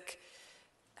specific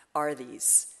are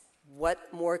these? What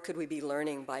more could we be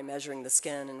learning by measuring the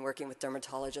skin and working with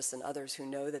dermatologists and others who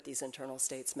know that these internal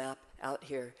states map out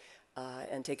here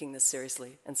and taking this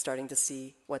seriously and starting to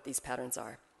see what these patterns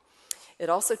are? It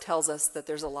also tells us that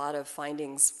there's a lot of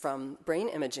findings from brain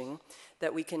imaging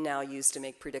that we can now use to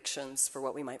make predictions for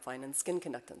what we might find in skin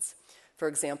conductance. For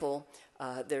example,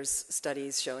 there's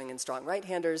studies showing in strong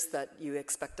right-handers that you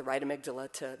expect the right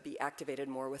amygdala to be activated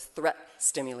more with threat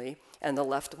stimuli and the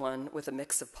left one with a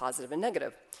mix of positive and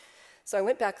negative. So I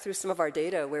went back through some of our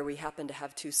data where we happened to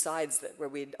have 2 sides, where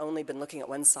we'd only been looking at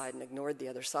one side and ignored the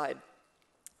other side.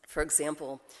 For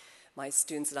example, my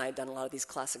students and I had done a lot of these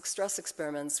classic stress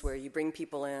experiments where you bring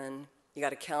people in, you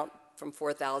got to count from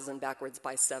 4,000 backwards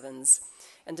by 7s.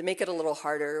 And to make it a little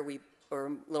harder, or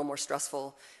a little more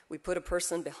stressful, we put a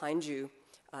person behind you,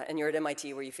 and you're at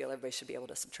MIT where you feel everybody should be able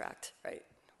to subtract, right?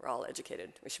 We're all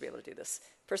educated. We should be able to do this.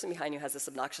 The person behind you has this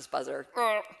obnoxious buzzer,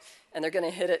 and they're going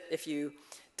to hit it if you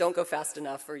don't go fast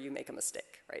enough or you make a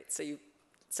mistake, right?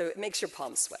 So it makes your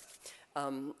palms sweat.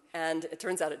 And it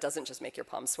turns out it doesn't just make your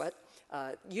palms sweat.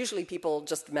 Usually people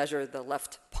just measure the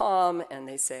left palm and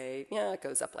they say, yeah, it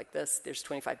goes up like this. There's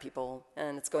 25 people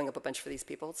and it's going up a bunch for these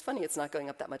people. It's funny, it's not going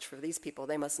up that much for these people.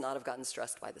 They must not have gotten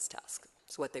stressed by this task.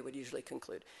 That's what they would usually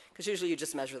conclude. Because usually you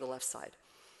just measure the left side.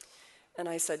 And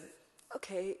I said,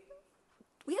 okay,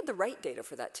 we had the right data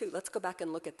for that too. Let's go back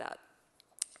and look at that.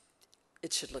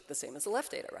 It should look the same as the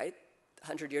left data, right?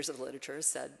 100 years of literature has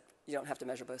said you don't have to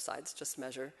measure both sides, just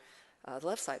measure the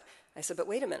left side. I said, but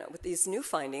wait a minute, with these new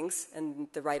findings, and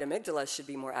the right amygdala should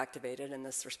be more activated in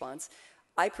this response,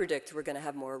 I predict we're going to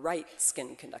have more right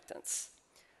skin conductance.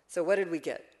 So what did we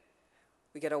get?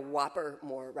 We get a whopper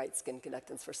more right skin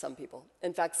conductance for some people.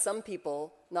 In fact, some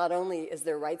people, not only is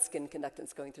their right skin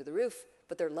conductance going through the roof,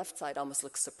 but their left side almost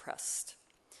looks suppressed.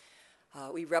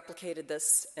 We replicated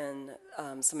this in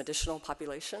some additional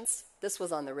populations. This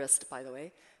was on the wrist, by the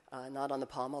way, not on the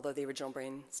palm, although the original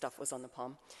brain stuff was on the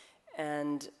palm.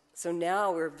 And so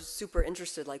now we're super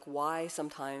interested, like why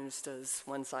sometimes does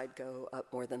one side go up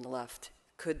more than the left?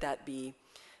 Could that be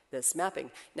this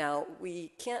mapping? Now,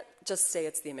 we can't just say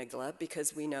it's the amygdala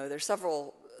because we know there's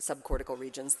several subcortical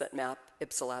regions that map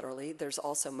ipsilaterally. There's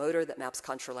also motor that maps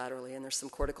contralaterally, and there's some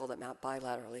cortical that map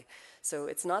bilaterally. So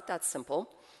it's not that simple.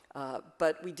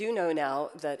 But we do know now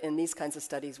that in these kinds of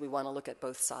studies, we want to look at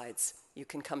both sides. You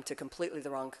can come to completely the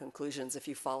wrong conclusions if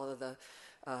you follow the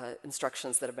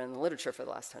instructions that have been in the literature for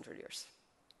the last 100 years.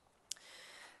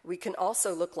 We can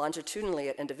also look longitudinally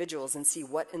at individuals and see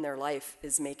what in their life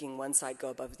is making one side go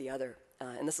above the other.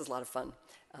 And this is a lot of fun.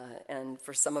 And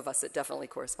for some of us, it definitely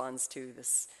corresponds to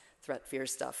this threat fear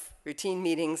stuff. Routine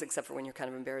meetings, except for when you're kind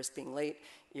of embarrassed being late,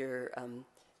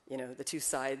 the 2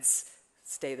 sides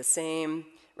stay the same.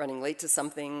 Running late to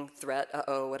something, threat,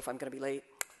 uh-oh, what if I'm going to be late?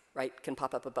 Right can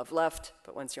pop up above left,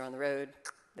 but once you're on the road,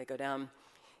 they go down.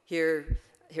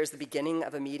 Here's the beginning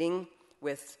of a meeting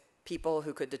with people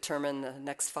who could determine the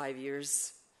next 5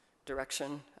 years'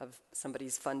 direction of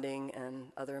somebody's funding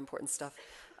and other important stuff.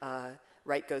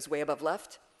 Right goes way above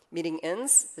left. Meeting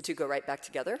ends, the 2 go right back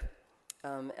together,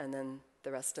 and then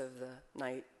the rest of the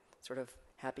night sort of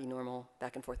happy, normal,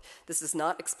 back and forth. This is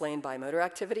not explained by motor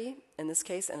activity in this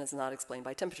case, and it's not explained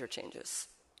by temperature changes.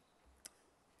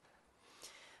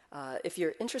 If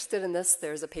you're interested in this,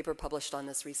 there's a paper published on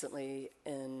this recently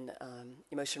in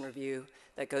Emotion Review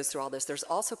that goes through all this. There's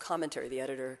also commentary. The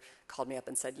editor called me up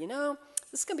and said,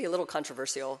 this is going to be a little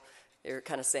controversial. You're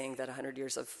kind of saying that 100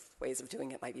 years of ways of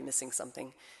doing it might be missing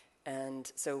something.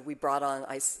 And so we brought on,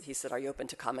 he said, are you open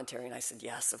to commentary? And I said,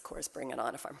 yes, of course, bring it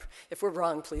on. If we're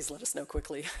wrong, please let us know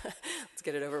quickly. Let's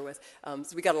get it over with.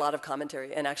 So we got a lot of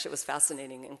commentary, and actually it was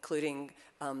fascinating, including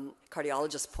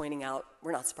cardiologists pointing out,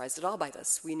 we're not surprised at all by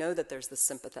this. We know that there's this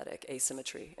sympathetic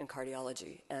asymmetry in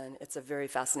cardiology, and it's a very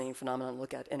fascinating phenomenon to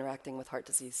look at interacting with heart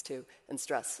disease too, and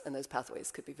stress, and those pathways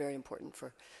could be very important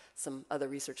for some other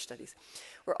research studies.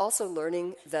 We're also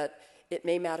learning that it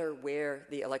may matter where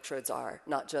the electrodes are,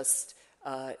 not just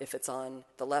if it's on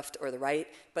the left or the right,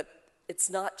 but it's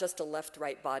not just a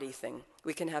left-right body thing.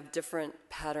 We can have different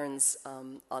patterns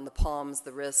on the palms,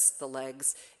 the wrists, the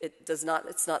legs. It's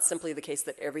not simply the case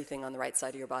that everything on the right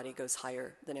side of your body goes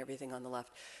higher than everything on the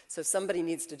left. So somebody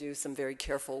needs to do some very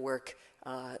careful work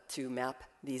to map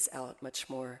these out much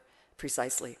more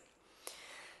precisely.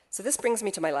 So this brings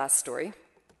me to my last story.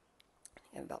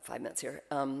 I have about 5 minutes here.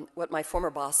 What my former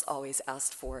boss always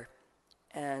asked for.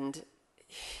 And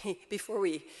before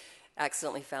we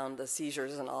accidentally found the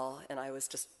seizures and all, and I was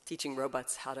just teaching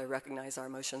robots how to recognize our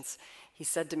emotions, he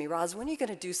said to me, Roz, when are you going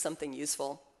to do something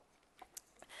useful?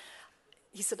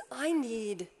 He said, I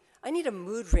need a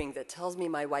mood ring that tells me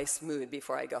my wife's mood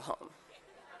before I go home.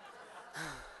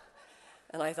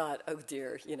 And I thought, oh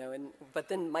dear, but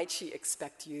then might she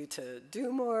expect you to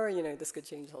do more? This could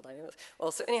change the whole dynamic.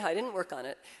 Well, so anyhow, I didn't work on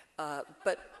it.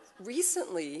 But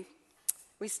recently,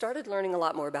 we started learning a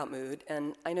lot more about mood,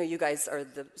 and I know you guys are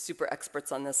the super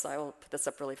experts on this, so I will put this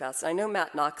up really fast. And I know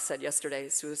Matt Knox said yesterday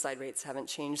suicide rates haven't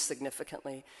changed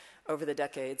significantly over the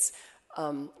decades,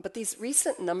 but these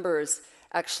recent numbers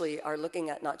actually are looking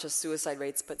at not just suicide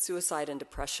rates, but suicide and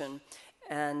depression.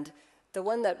 And the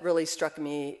one that really struck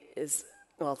me is,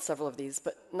 well, several of these,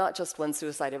 but not just one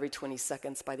suicide every 20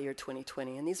 seconds by the year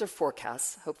 2020. And these are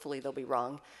forecasts. Hopefully they'll be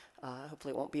wrong.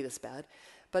 Hopefully it won't be this bad.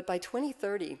 But by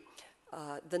 2030,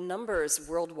 the numbers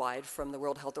worldwide from the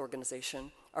World Health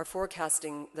Organization are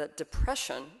forecasting that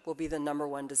depression will be the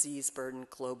 #1 disease burden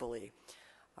globally.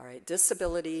 All right,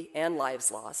 disability and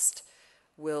lives lost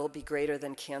will be greater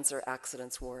than cancer,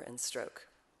 accidents, war, and stroke.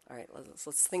 All right,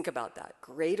 let's think about that.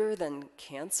 Greater than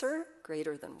cancer,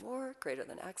 greater than war, greater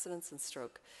than accidents and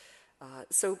stroke.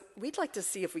 So we'd like to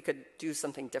see if we could do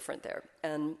something different there.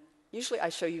 And usually I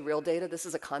show you real data. This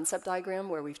is a concept diagram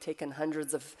where we've taken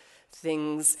hundreds of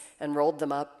things and rolled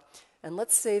them up. And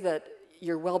let's say that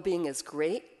your well-being is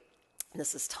great,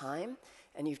 this is time,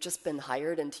 and you've just been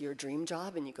hired into your dream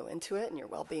job and you go into it and your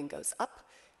well-being goes up,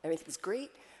 everything's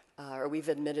great. Or we've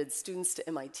admitted students to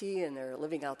MIT and they're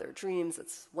living out their dreams,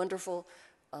 it's wonderful.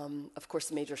 Of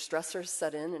course, major stressors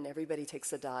set in and everybody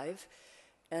takes a dive.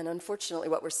 And unfortunately,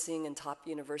 what we're seeing in top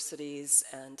universities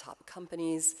and top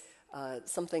companies,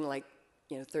 something like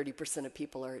 30% of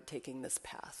people are taking this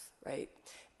path, right?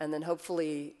 And then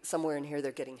hopefully somewhere in here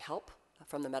they're getting help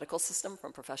from the medical system,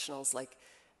 from professionals like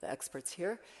the experts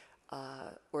here,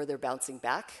 or they're bouncing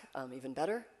back, even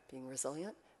better, being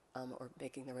resilient, or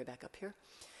making their way back up here.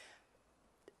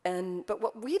 But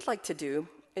what we'd like to do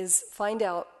is find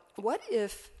out, what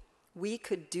if we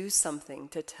could do something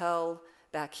to tell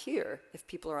back here if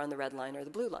people are on the red line or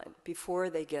the blue line before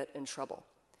they get in trouble,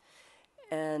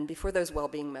 and before those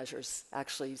well-being measures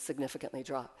actually significantly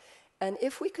drop. And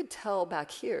if we could tell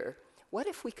back here, what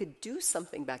if we could do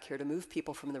something back here to move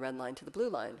people from the red line to the blue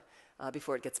line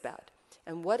before it gets bad?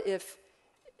 And what if,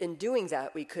 in doing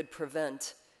that, we could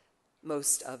prevent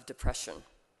most of depression?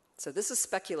 So this is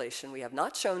speculation. We have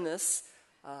not shown this.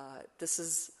 This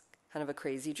is kind of a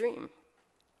crazy dream.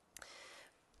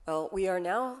 Well, we are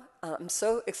now, I'm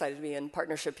so excited to be in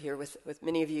partnership here with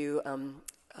many of you,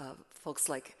 folks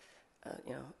like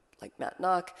Matt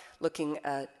Knock, looking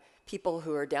at people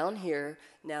who are down here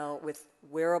now with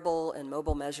wearable and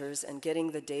mobile measures and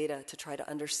getting the data to try to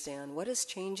understand what is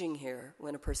changing here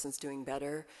when a person's doing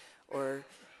better or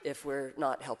if we're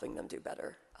not helping them do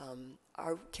better.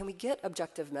 Can we get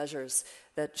objective measures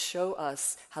that show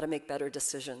us how to make better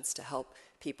decisions to help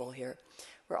people here?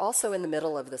 We're also in the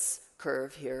middle of this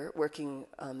curve here, working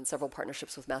in several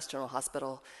partnerships with Mass General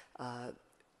Hospital,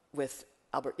 with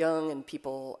Albert Young and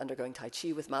people undergoing Tai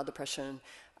Chi with mild depression,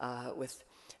 with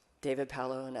David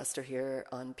Paolo and Esther here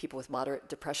on people with moderate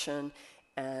depression,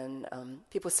 and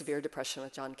people with severe depression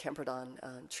with John Kemperdon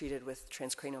treated with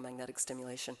transcranial magnetic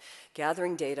stimulation,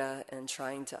 gathering data and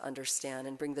trying to understand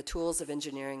and bring the tools of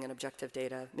engineering and objective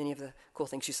data, many of the cool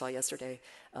things you saw yesterday,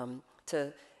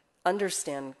 to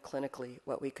understand clinically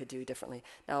what we could do differently.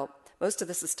 Now, most of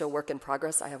this is still work in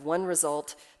progress. I have one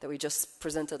result that we just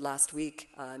presented last week,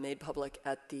 made public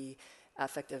at the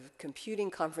Affective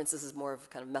Computing Conference. This is more of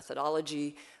kind of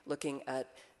methodology, looking at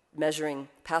measuring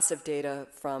passive data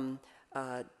from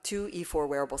 2 E4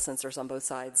 wearable sensors on both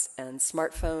sides and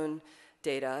smartphone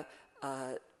data.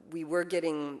 We were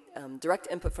getting direct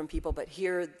input from people, but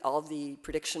here all the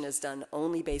prediction is done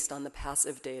only based on the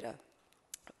passive data,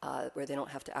 where they don't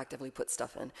have to actively put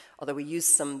stuff in, although we use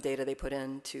some data they put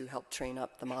in to help train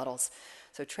up the models.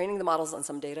 So training the models on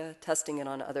some data, testing it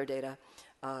on other data,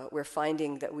 we're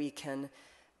finding that we can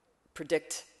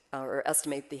predict or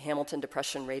estimate the Hamilton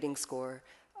Depression Rating Score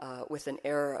with an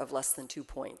error of less than 2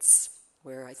 points,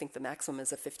 where I think the maximum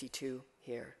is a 52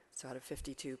 here, so out of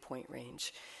 52-point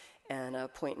range. and a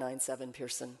 0.97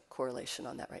 Pearson correlation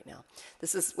on that right now.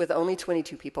 This is with only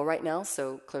 22 people right now,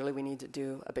 so clearly we need to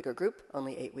do a bigger group,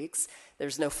 only 8 weeks.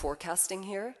 There's no forecasting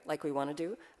here like we want to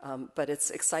do, but it's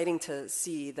exciting to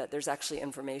see that there's actually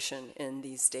information in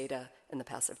these data, in the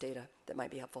passive data, that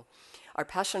might be helpful. Our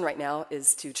passion right now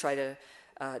is to try to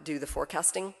do the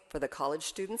forecasting for the college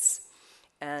students.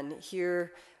 And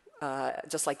here,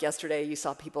 just like yesterday, you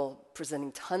saw people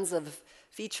presenting tons of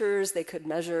features. They could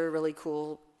measure really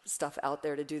cool stuff out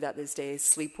there to do that these days: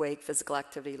 sleep, wake, physical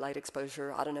activity, light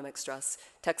exposure, autonomic stress,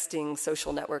 texting,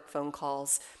 social network, phone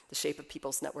calls, the shape of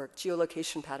people's network,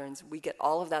 geolocation patterns. We get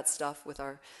all of that stuff with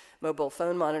our mobile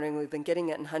phone monitoring. We've been getting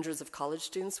it in hundreds of college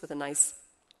students with a nice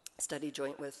study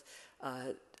joint with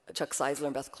Chuck Seisler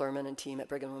and Beth Klerman and team at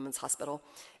Brigham and Women's Hospital.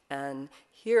 And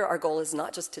here our goal is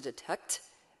not just to detect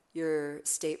your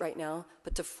state right now,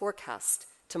 but to forecast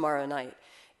tomorrow night.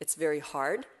 It's very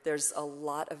hard. There's a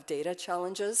lot of data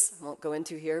challenges I won't go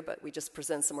into here, but we just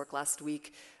presented some work last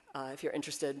week, if you're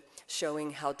interested, showing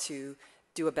how to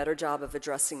do a better job of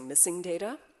addressing missing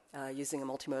data using a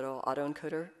multimodal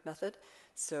autoencoder method.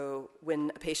 So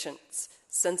when a patient's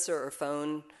sensor or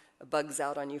phone bugs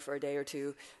out on you for a day or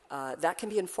two, that can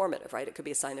be informative, right? It could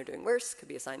be a sign they're doing worse, could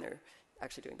be a sign they're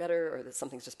actually doing better, or that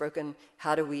something's just broken.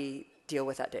 How do we deal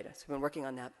with that data? So we've been working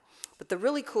on that. But the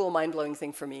really cool, mind-blowing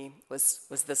thing for me was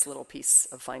this little piece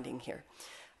of finding here.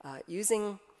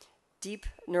 Using deep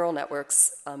neural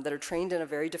networks that are trained in a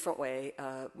very different way,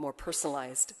 more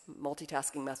personalized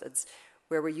multitasking methods,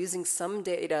 where we're using some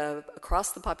data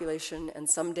across the population and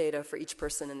some data for each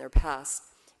person in their past,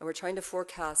 and we're trying to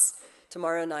forecast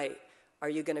tomorrow night, are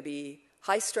you going to be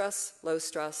high stress, low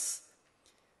stress?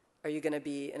 Are you going to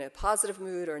be in a positive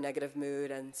mood or a negative mood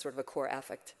and sort of a core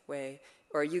affect way?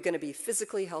 Or are you going to be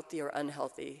physically healthy or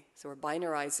unhealthy? So we're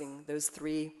binarizing those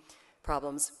three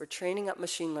problems. We're training up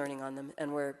machine learning on them,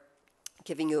 and we're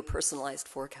giving you a personalized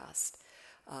forecast.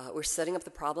 We're setting up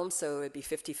the problem so it'd be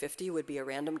 50-50, would be a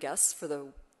random guess for the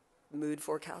mood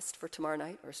forecast for tomorrow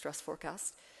night or stress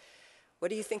forecast. What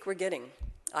do you think we're getting?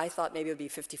 I thought maybe it would be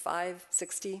 55,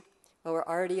 60. Well, we're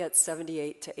already at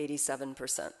 78 to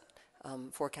 87%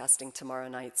 forecasting tomorrow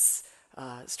night's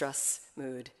stress,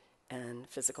 mood, and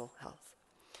physical health.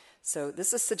 So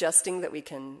this is suggesting that we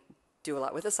can do a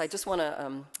lot with this. I just want to,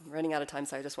 I'm running out of time,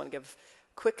 so I just want to give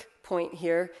a quick point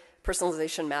here.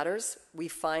 Personalization matters. We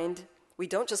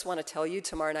don't just want to tell you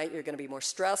tomorrow night you're going to be more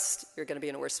stressed, you're going to be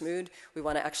in a worse mood. We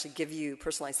want to actually give you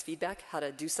personalized feedback, how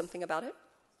to do something about it.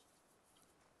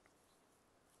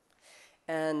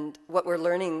 And what we're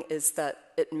learning is that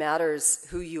it matters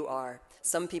who you are.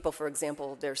 Some people, for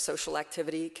example, their social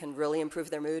activity can really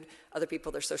improve their mood. Other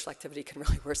people, their social activity can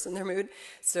really worsen their mood.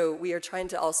 So we are trying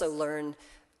to also learn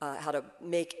how to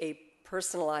make a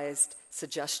personalized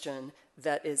suggestion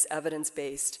that is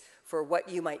evidence-based for what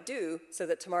you might do so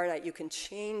that tomorrow night you can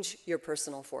change your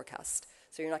personal forecast.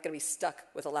 So you're not going to be stuck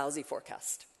with a lousy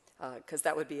forecast, because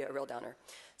that would be a real downer.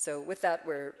 So with that,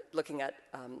 we're looking at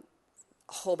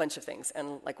a whole bunch of things.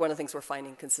 And like one of the things we're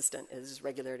finding consistent is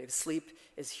regularity of sleep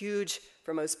is huge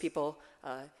for most people.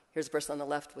 Here's a person on the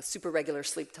left with super regular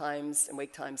sleep times and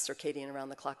wake times, circadian around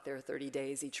the clock. There are 30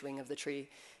 days each ring of the tree.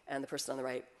 And the person on the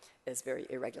right is very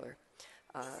irregular.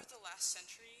 Over the last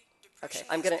century, Okay,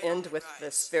 I'm going to end with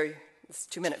this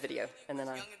 2-minute video, and then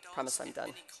I promise I'm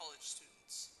done.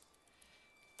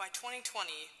 By 2020,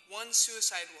 one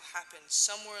suicide will happen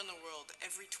somewhere in the world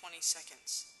every 20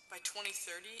 seconds. By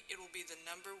 2030, it will be the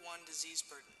 #1 disease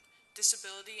burden.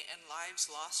 Disability and lives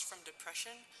lost from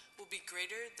depression will be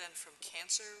greater than from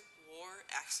cancer, war,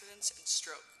 accidents, and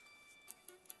stroke.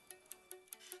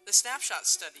 The Snapshot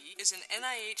Study is an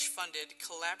NIH-funded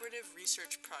collaborative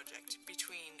research project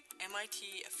between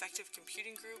MIT Affective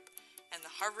Computing Group and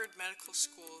the Harvard Medical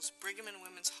School's Brigham and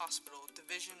Women's Hospital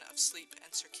Division of Sleep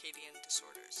and Circadian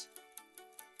Disorders.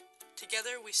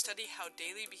 Together, we study how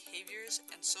daily behaviors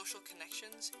and social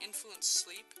connections influence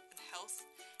sleep and health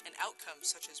and outcomes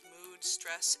such as mood,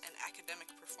 stress, and academic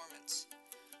performance.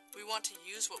 We want to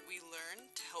use what we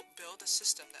learn to help build a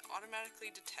system that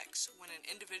automatically detects when an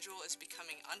individual is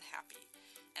becoming unhappy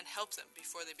and help them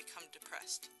before they become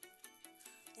depressed.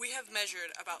 We have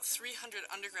measured about 300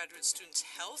 undergraduate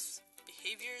students' health,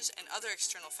 behaviors, and other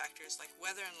external factors like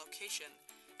weather and location,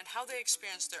 and how they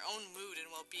experience their own mood and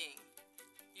well-being,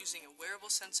 using a wearable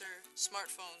sensor,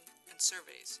 smartphone, and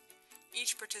surveys.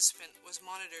 Each participant was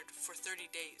monitored for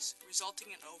 30 days,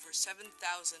 resulting in over 7,000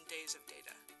 days of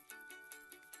data.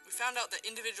 We found out that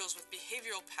individuals with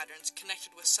behavioral patterns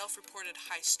connected with self-reported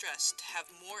high stress to have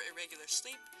more irregular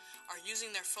sleep, are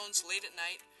using their phones late at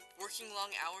night, working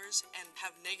long hours, and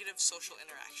have negative social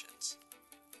interactions.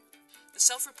 The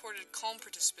self-reported calm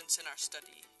participants in our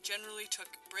study generally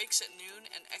took breaks at noon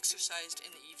and exercised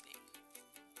in the evening.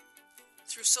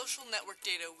 Through social network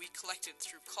data we collected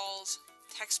through calls,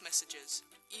 text messages,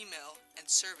 email, and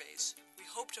surveys, we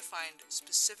hope to find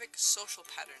specific social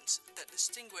patterns that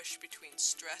distinguish between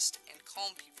stressed and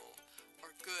calm people,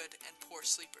 or good and poor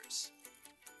sleepers.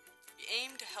 We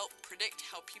aim to help predict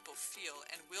how people feel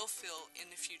and will feel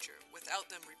in the future without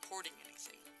them reporting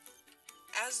anything.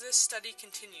 As this study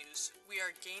continues, we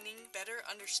are gaining better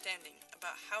understanding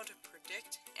about how to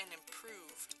predict and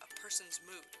improve a person's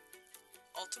mood.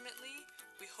 Ultimately,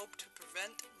 we hope to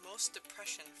prevent most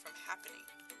depression from happening.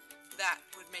 That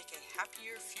would make a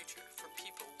happier future for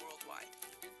people worldwide.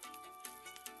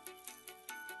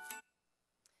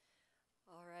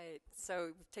 All right,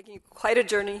 so taking quite a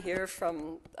journey here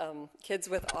from kids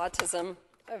with autism.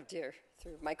 Oh dear,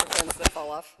 through microphones that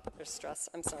fall off. There's stress.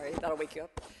 I'm sorry, that'll wake you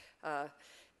up.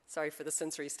 Sorry for the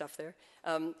sensory stuff there.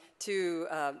 To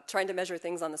trying to measure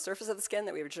things on the surface of the skin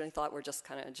that we originally thought were just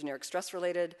kind of generic stress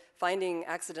related, finding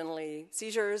accidentally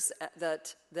seizures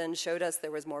that then showed us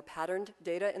there was more patterned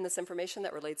data in this information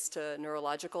that relates to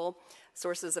neurological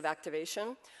sources of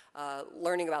activation,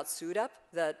 learning about SUDEP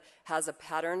that has a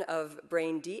pattern of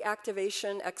brain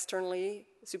deactivation externally,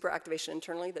 superactivation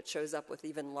internally that shows up with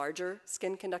even larger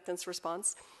skin conductance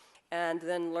response, and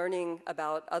then learning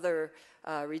about other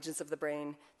regions of the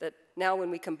brain that now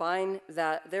when we combine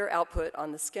their output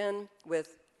on the skin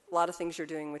with a lot of things you're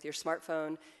doing with your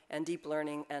smartphone and deep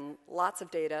learning and lots of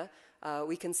data,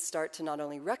 we can start to not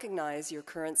only recognize your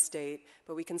current state,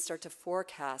 but we can start to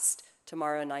forecast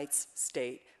tomorrow night's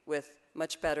state with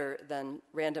much better than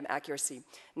random accuracy.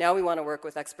 Now we want to work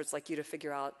with experts like you to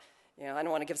figure out, I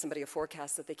don't want to give somebody a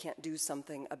forecast that they can't do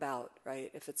something about, right,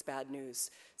 if it's bad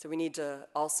news. So we need to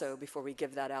also, before we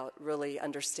give that out, really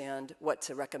understand what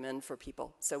to recommend for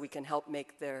people so we can help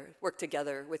work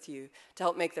together with you to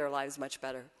help make their lives much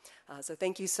better. So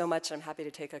thank you so much. I'm happy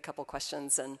to take a couple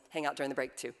questions and hang out during the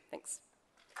break too. Thanks.